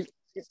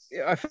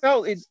 I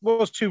felt it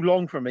was too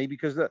long for me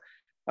because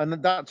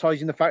that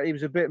ties in the fact it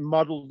was a bit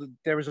muddled.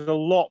 There was a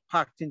lot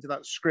packed into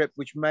that script,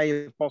 which may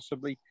have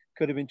possibly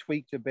could have been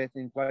tweaked a bit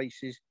in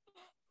places.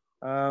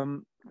 But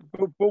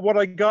what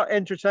I got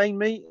entertained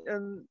me,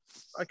 and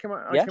I came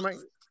out.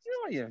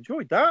 I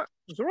enjoyed that.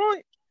 It was all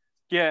right.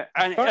 Yeah,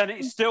 and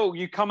it's still,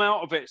 you come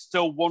out of it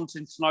still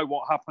wanting to know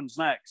what happens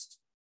next.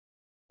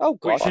 Oh,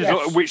 God.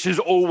 Which is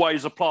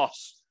always a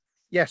plus.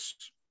 Yes.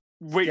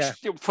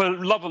 For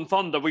Love and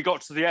Thunder, we got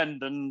to the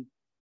end and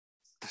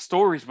the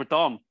stories were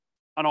done.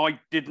 And I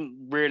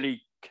didn't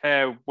really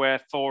care where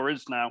Thor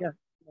is now. Yeah,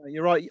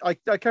 you're right. I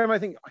came out, I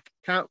think, I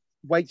can't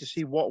wait to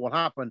see what will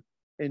happen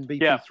in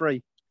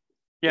BP3.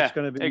 Yeah, it's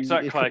going to be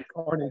exactly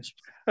carnage.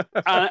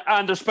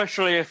 and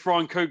especially if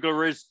Ryan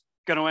Coogler is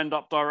going to end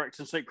up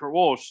directing Secret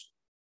Wars,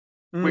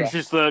 which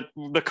is the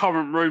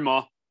current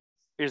rumor,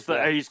 is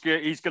that he's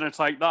going to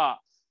take that.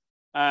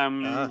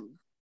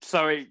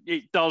 So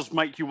it does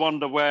make you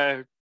wonder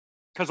where,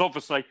 because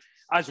obviously,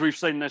 as we've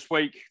seen this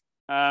week,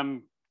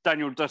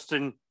 Daniel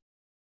Dustin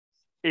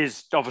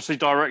is obviously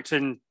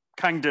directing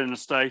Kang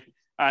Dynasty,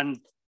 and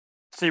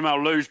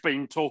Simu Liu's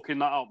been talking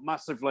that up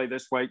massively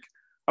this week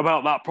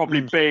about that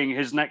probably being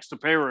his next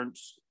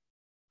appearance,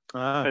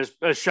 as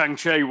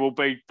Shang-Chi will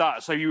be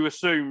that. So you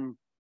assume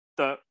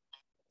that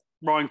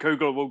Ryan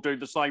Coogler will do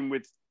the same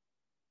with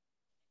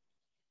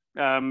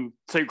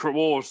Secret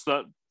Wars,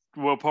 that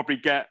we'll probably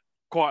get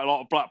quite a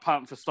lot of Black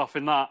Panther stuff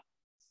in that.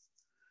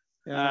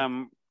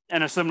 Yeah.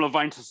 In a similar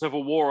vein to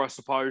Civil War, I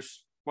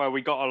suppose, where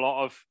we got a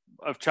lot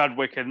of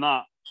Chadwick in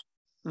that.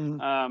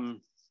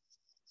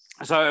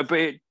 So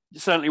it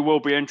certainly will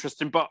be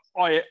interesting. But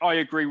I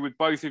agree with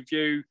both of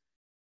you.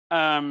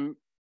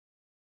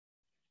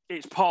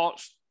 Its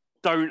parts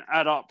don't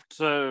add up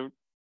to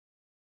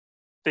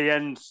the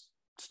end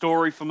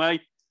story for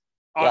me.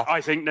 Yeah.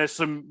 I think there's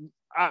some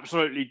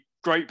absolutely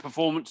great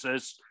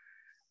performances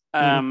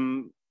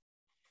that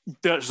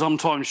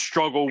sometimes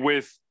struggle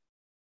with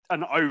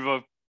an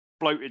over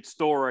bloated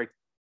story.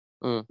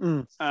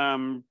 Too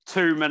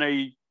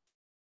many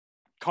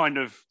kind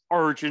of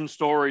origin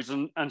stories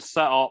and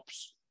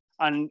setups,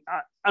 and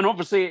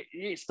obviously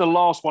it's the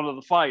last one of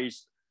the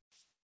phase.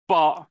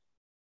 But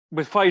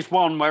with phase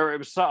one, where it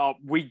was set up,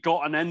 we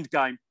got an end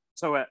game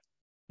to it.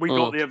 We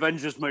got the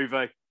Avengers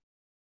movie.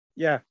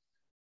 Yeah.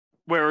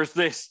 Whereas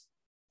this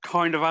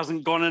kind of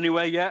hasn't gone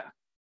anywhere yet.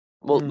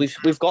 Well,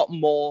 we've got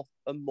more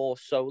and more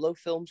solo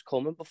films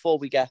coming before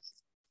we get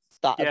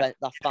that event,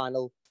 that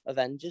final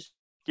Avengers.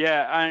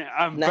 Yeah,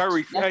 and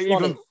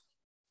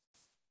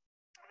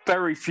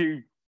very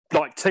few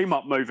like team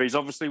up movies.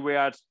 Obviously, we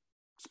had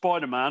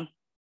Spider-Man.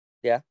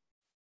 Yeah.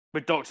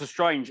 With Doctor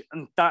Strange,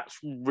 and that's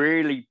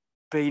really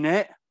been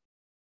it.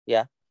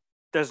 Yeah.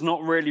 There's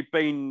not really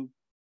been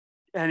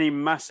any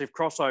massive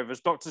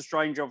crossovers. Doctor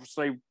Strange,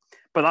 obviously,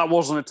 but that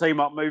wasn't a team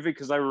up movie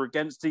because they were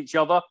against each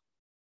other.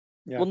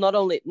 Yeah. Well, not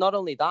only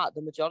that,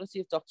 the majority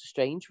of Doctor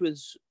Strange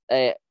was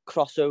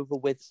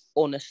crossover with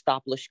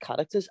unestablished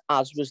characters,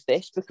 as was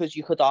this, because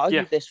you could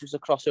argue this was a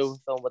crossover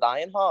film with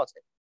Ironheart,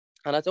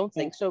 and I don't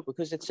think so,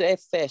 because it's their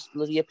first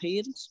bloody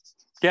appearance.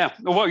 Yeah,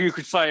 well, you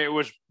could say it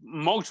was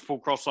multiple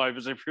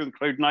crossovers if you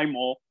include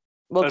Namor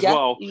as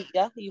well.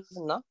 Yeah,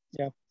 even that.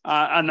 Yeah.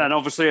 And then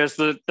obviously, as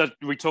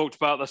we talked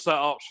about the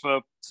setups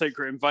for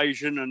Secret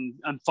Invasion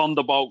and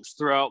Thunderbolts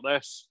throughout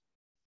this.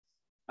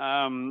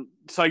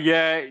 So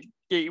yeah,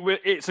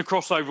 it's a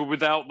crossover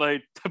without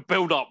the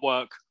build-up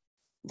work.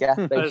 Yeah,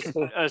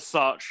 as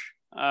such.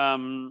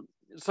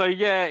 So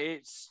yeah,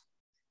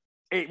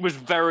 it was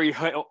very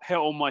hit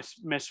or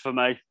miss for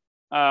me.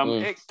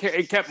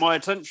 It kept my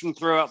attention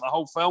throughout the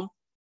whole film.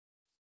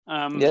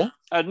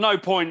 At no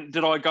point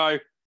did I go,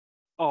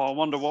 "Oh, I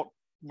wonder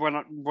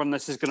when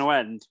this is going to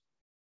end."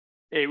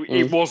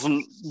 It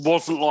wasn't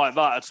like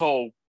that at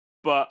all.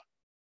 But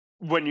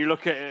when you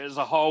look at it as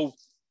a whole,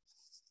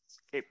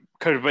 it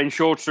could have been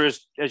shorter,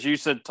 as you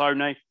said,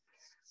 Tony.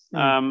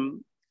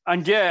 And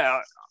yeah,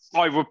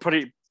 I would put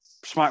it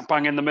smack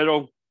bang in the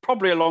middle,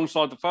 probably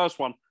alongside the first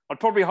one. I'd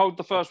probably hold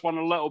the first one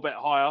a little bit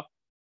higher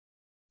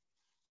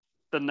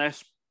than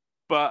this,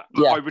 but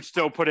I would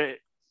still put it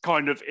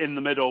kind of in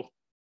the middle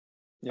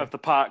of the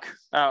pack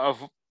out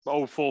of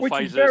all four phases.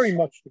 Which is very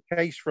much the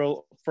case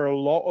for a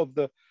lot of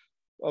the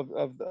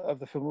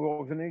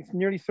film. It's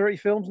nearly 30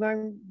 films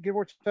now, give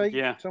or take,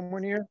 somewhere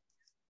near.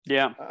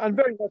 Yeah, and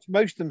very much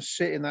most of them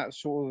sit in that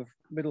sort of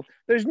middle.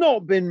 There's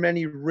not been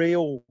many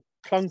real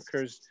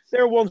clunkers.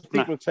 There are ones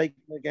people have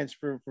taken against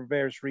for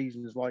various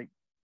reasons, like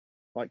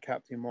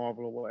Captain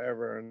Marvel or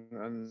whatever.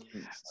 And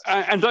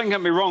don't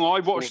get me wrong, I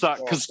watched that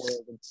because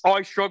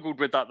I struggled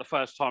with that the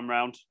first time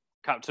round,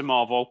 Captain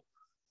Marvel,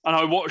 and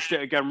I watched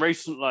it again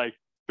recently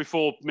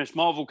before Miss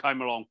Marvel came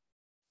along,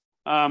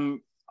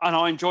 and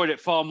I enjoyed it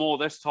far more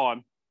this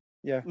time.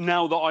 Yeah.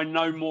 Now that I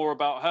know more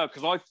about her,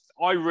 because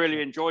I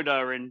really enjoyed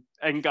her in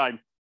Endgame.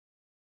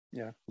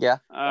 Yeah. Yeah.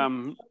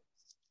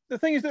 The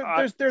thing is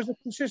that there's a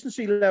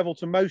consistency level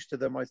to most of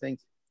them, I think.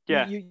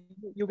 Yeah.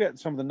 You'll get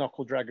some of the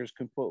knuckle draggers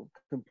can pull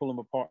them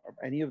apart,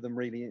 any of them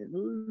really.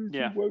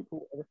 Yeah.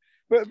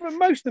 But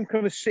most of them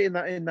kind of sit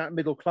in that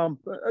middle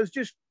clump as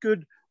just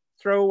good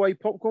throwaway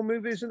popcorn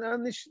movies,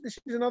 and this is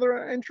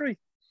another entry.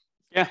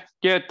 Yeah,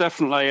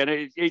 definitely, and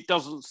it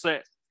doesn't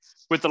sit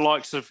with the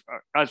likes of,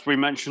 as we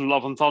mentioned,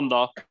 Love and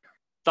Thunder.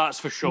 That's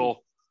for sure.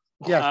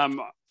 Yeah.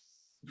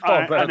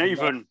 And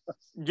even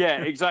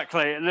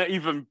exactly, and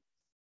even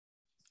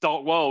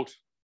Dark World.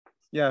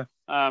 Yeah.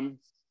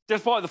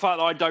 Despite the fact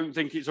that I don't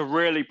think it's a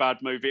really bad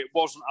movie, it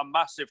wasn't a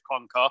massive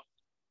clunker.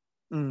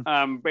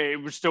 But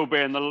it would still be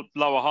in the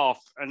lower half,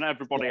 and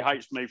everybody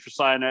hates me for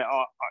saying it.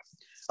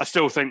 I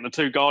still think the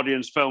two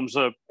Guardians films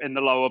are in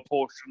the lower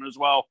portion as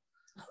well.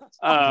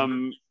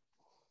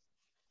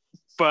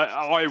 but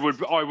I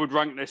would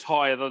rank this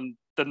higher than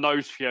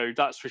those few.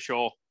 That's for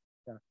sure.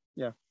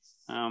 Yeah.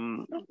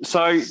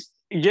 So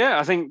yeah,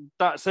 I think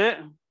that's it.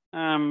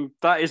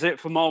 That is it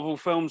for Marvel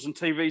films and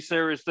TV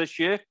series this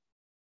year.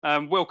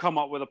 We'll come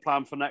up with a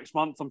plan for next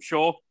month. I'm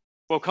sure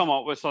we'll come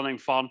up with something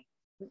fun.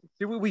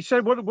 We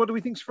said what do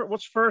we think's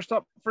what's first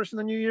in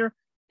the new year?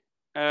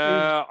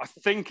 I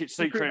think it's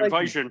Secret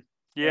Invasion.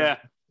 Yeah.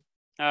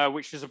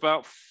 Which is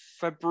about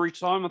February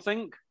time, I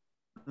think.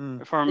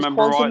 If I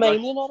remember right.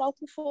 Quantumania not out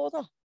before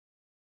that?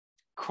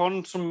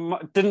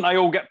 Didn't they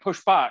all get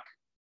pushed back?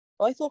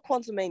 I thought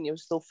Quantumania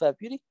was still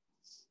February.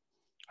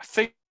 I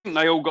think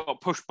they all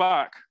got pushed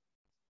back.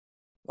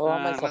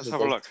 Let's have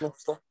a look.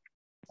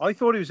 I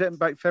thought it was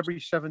back February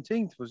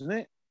 17th, wasn't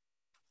it?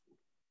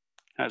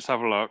 Let's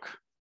have a look.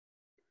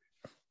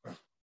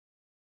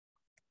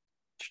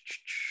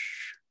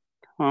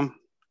 Come on.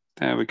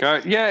 There we go.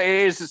 Yeah,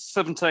 it is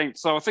 17th.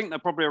 So I think they're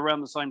probably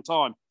around the same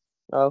time.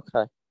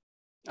 Okay.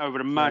 I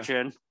would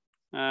imagine.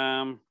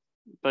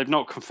 They've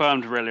not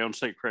confirmed really on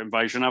Secret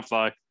Invasion, have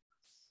they?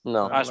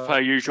 No. As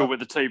per usual with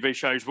the TV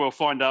shows, we'll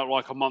find out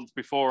like a month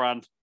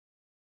beforehand.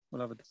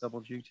 We'll have a double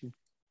duty.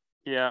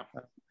 Yeah.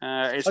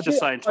 It's just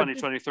saying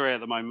 2023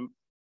 at the moment.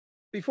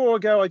 Before I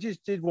go, I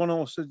just did want to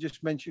also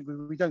just mention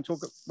we haven't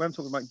talked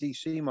about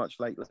DC much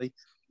lately,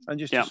 and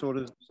just to sort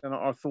of send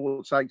our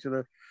thoughts out to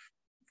the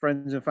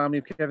friends and family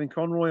of Kevin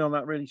Conroy on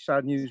that really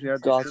sad news we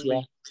had.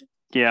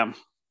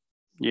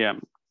 Yeah,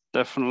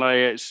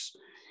 definitely.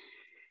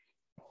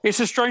 It's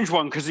a strange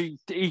one because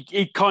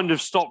he kind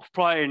of stopped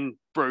playing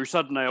Bruce,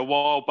 hadn't he, a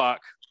while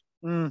back.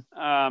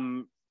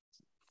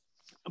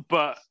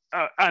 But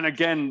and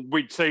again,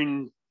 we'd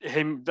seen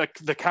him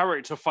the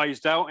character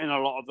phased out in a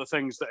lot of the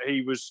things that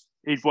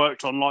he'd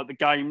worked on, like the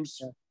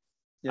games.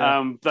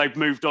 They've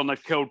moved on.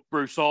 They've killed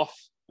Bruce off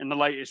in the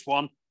latest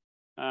one.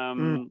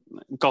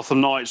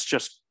 Gotham Knights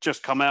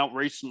just come out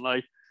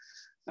recently,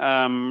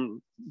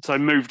 so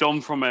moved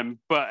on from him.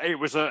 But it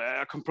was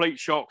a complete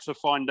shock to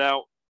find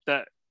out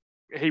that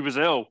he was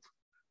ill.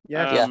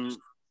 I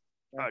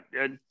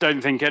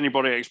don't think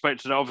anybody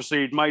expected it.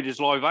 Obviously, he'd made his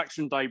live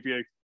action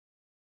debut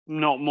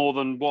not more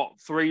than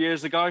 3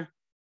 years ago.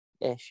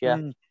 Ish, yeah.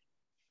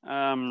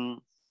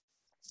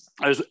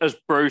 As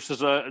Bruce,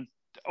 as a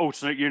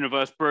alternate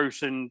universe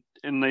Bruce in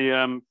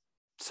the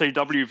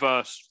CW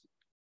verse.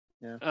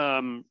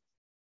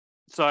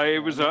 So it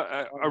was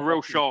a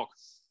real shock.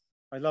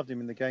 I loved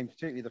him in the game,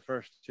 particularly the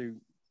first two.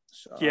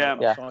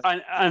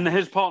 And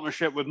his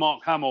partnership with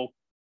Mark Hamill.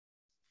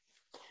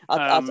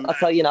 I'll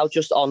tell you now,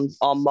 just on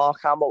Mark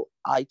Hamill,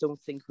 I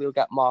don't think we'll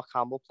get Mark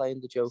Hamill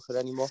playing the Joker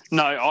anymore.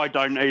 No, I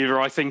don't either.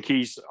 I think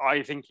he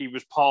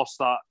was past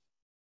that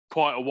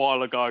quite a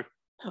while ago.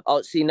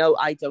 Oh, see, no,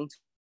 I don't.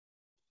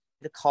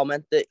 The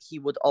comment that he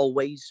would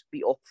always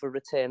be up for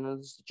returning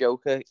as the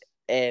Joker,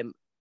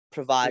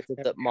 provided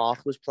that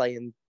Mark was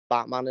playing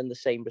Batman in the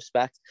same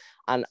respect.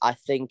 And I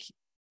think,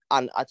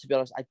 to be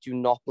honest, I do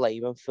not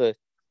blame him for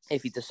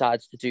if he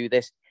decides to do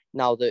this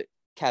now that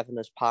Kevin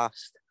has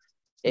passed.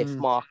 If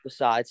Mark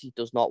decides he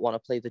does not want to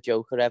play the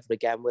Joker ever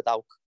again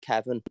without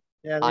Kevin,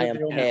 I am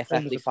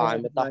perfectly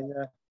fine with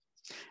that.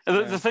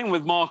 The thing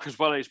with Mark as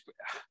well is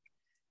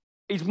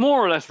he's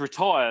more or less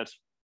retired.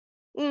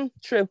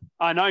 True.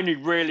 And only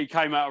really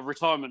came out of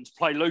retirement to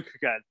play Luke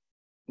again.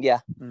 Yeah.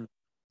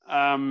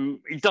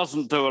 He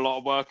doesn't do a lot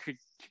of work.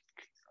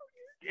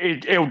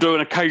 He'll do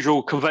an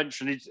occasional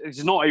convention.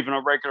 He's not even a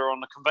regular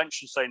on the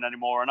convention scene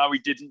anymore. I know he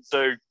didn't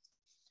do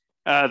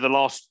the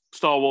last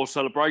Star Wars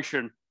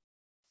Celebration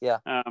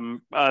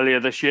earlier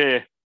this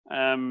year.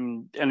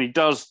 And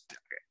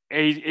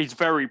he's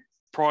very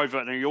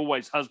private, and he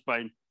always has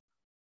been.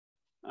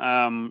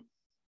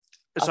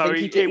 So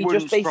he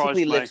just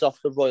basically lives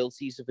off the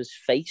royalties of his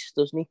face,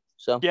 doesn't he?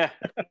 So yeah,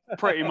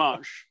 pretty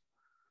much.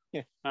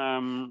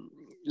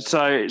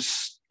 So it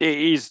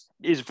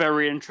is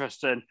very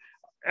interesting,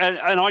 and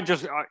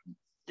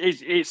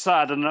it's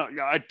sad, and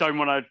I don't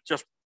want to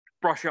just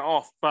brush it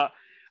off, but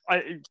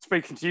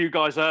speaking to you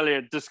guys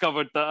earlier,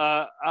 discovered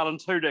that Alan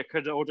Tudyk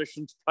had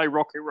auditioned to play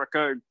Rocket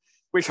Raccoon,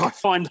 which I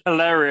find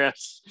me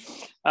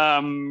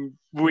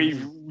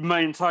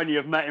and Tony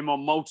have met him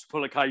on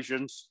multiple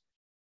occasions.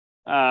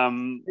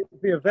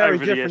 It'd be a very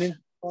different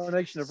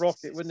incarnation of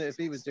Rocket, wouldn't it, if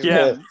he was doing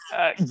it?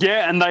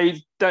 And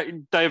they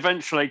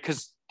eventually,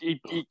 because he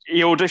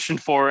auditioned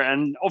for it,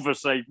 and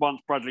obviously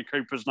once Bradley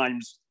Cooper's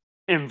name's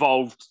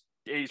involved,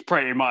 it's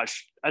pretty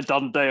much a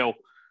done deal.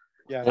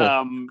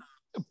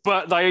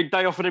 But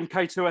they offered him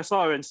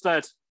K2SO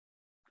instead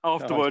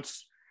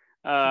afterwards.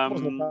 No,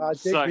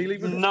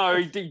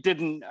 he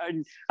didn't,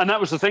 and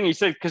that was the thing he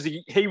said, because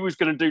he was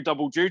going to do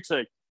double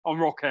duty on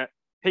Rocket.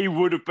 He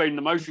would have been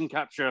the motion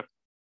capture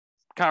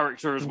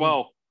character as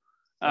well,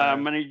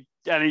 and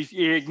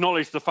he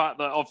acknowledged the fact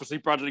that obviously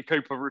Bradley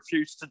Cooper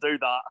refused to do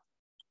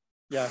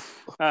that,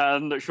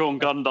 and that Sean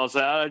Gunn does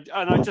it, and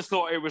I just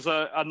thought it was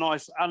a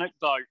nice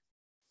anecdote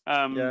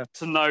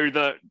to know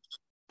that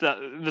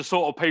the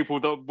sort of people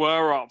that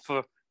were up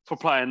for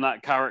playing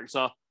that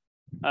character,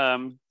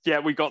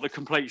 we got the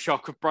complete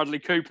shock of Bradley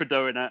Cooper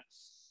doing it.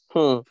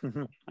 So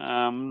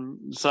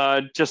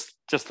just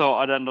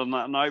thought I'd end on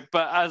that note.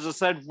 But as I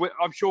said,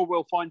 I'm sure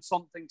we'll find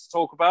something to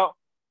talk about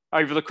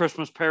over the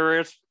Christmas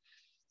period.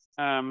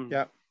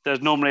 Yeah. There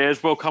normally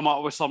is. We'll come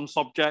up with some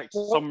subjects,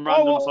 some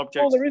random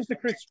subjects.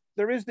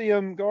 There is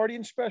the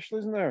Guardian special,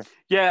 isn't there?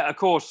 Yeah, of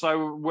course.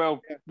 So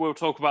we'll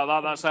talk about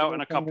that. That's out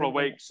in a couple of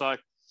weeks. So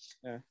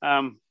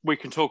we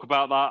can talk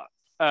about that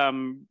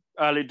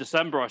early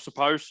December, I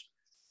suppose.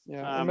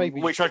 Yeah,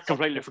 which I'd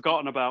completely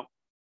forgotten about.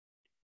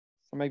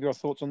 And maybe our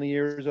thoughts on the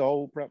year as a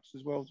whole, perhaps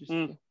as well.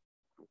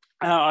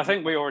 I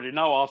think we already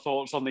know our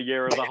thoughts on the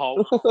year as a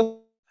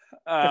whole.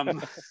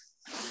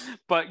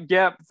 But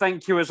yeah,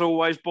 thank you as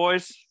always,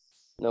 boys.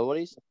 No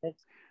worries.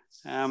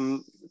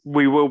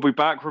 We will be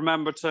back.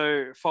 Remember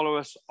to follow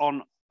us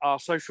on our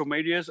social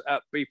medias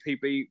at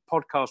BPB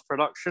Podcast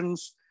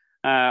Productions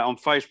on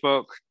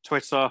Facebook,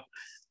 Twitter,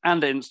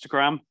 and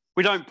Instagram.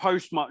 We don't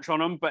post much on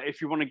them, but if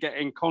you want to get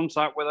in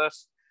contact with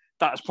us,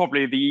 that's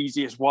probably the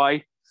easiest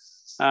way.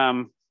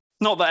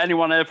 Not that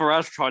anyone ever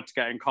has tried to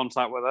get in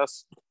contact with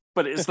us,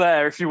 but it's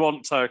there if you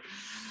want to.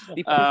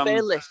 They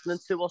prefer listening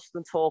to us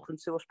than talking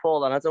to us,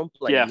 Paul, and I don't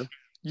blame them.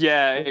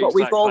 Yeah,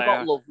 we've all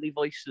got lovely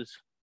voices.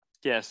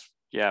 Yes,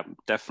 yeah,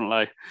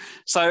 definitely.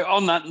 So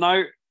on that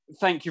note,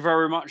 thank you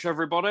very much,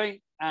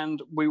 everybody,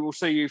 and we will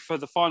see you for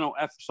the final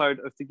episode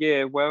of the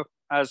year where,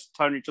 as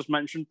Tony just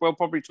mentioned, we'll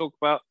probably talk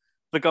about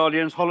the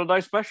Guardians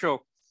holiday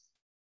special.